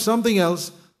raise up something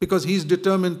else because He's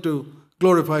determined to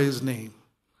glorify His name.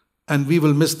 And we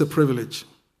will miss the privilege.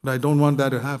 But I don't want that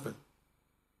to happen.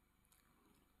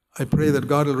 I pray that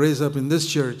God will raise up in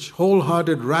this church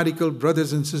wholehearted, radical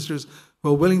brothers and sisters who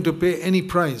are willing to pay any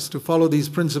price to follow these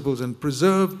principles and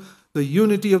preserve the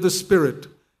unity of the Spirit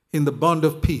in the bond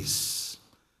of peace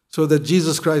so that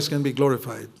Jesus Christ can be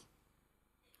glorified.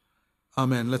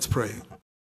 Amen. Let's pray.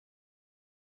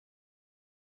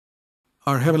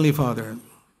 Our Heavenly Father,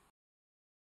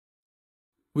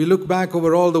 we look back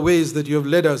over all the ways that you have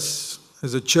led us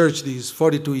as a church these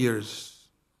 42 years.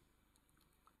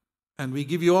 And we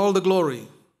give you all the glory.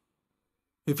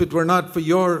 If it were not for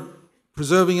your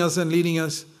preserving us and leading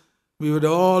us, we would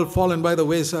have all fallen by the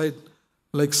wayside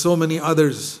like so many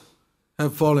others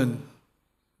have fallen.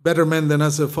 Better men than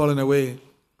us have fallen away,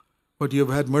 but you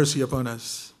have had mercy upon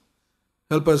us.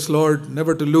 Help us, Lord,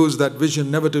 never to lose that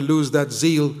vision, never to lose that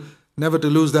zeal, never to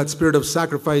lose that spirit of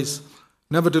sacrifice,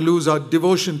 never to lose our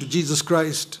devotion to Jesus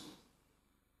Christ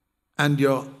and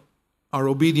our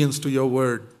obedience to your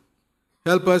word.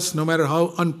 Help us, no matter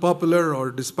how unpopular or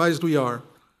despised we are,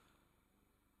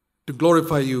 to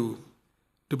glorify you,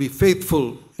 to be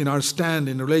faithful in our stand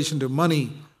in relation to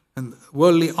money and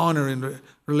worldly honor in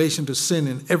relation to sin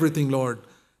and everything, Lord.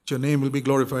 Your name will be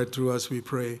glorified through us, we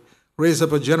pray. Raise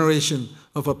up a generation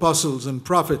of apostles and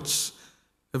prophets,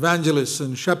 evangelists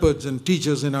and shepherds and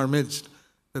teachers in our midst,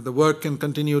 that the work can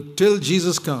continue till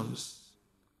Jesus comes.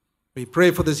 We pray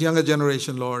for this younger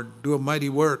generation, Lord. Do a mighty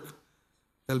work.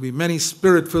 There will be many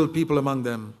spirit-filled people among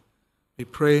them. We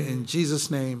pray in Jesus'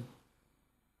 name.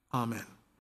 Amen.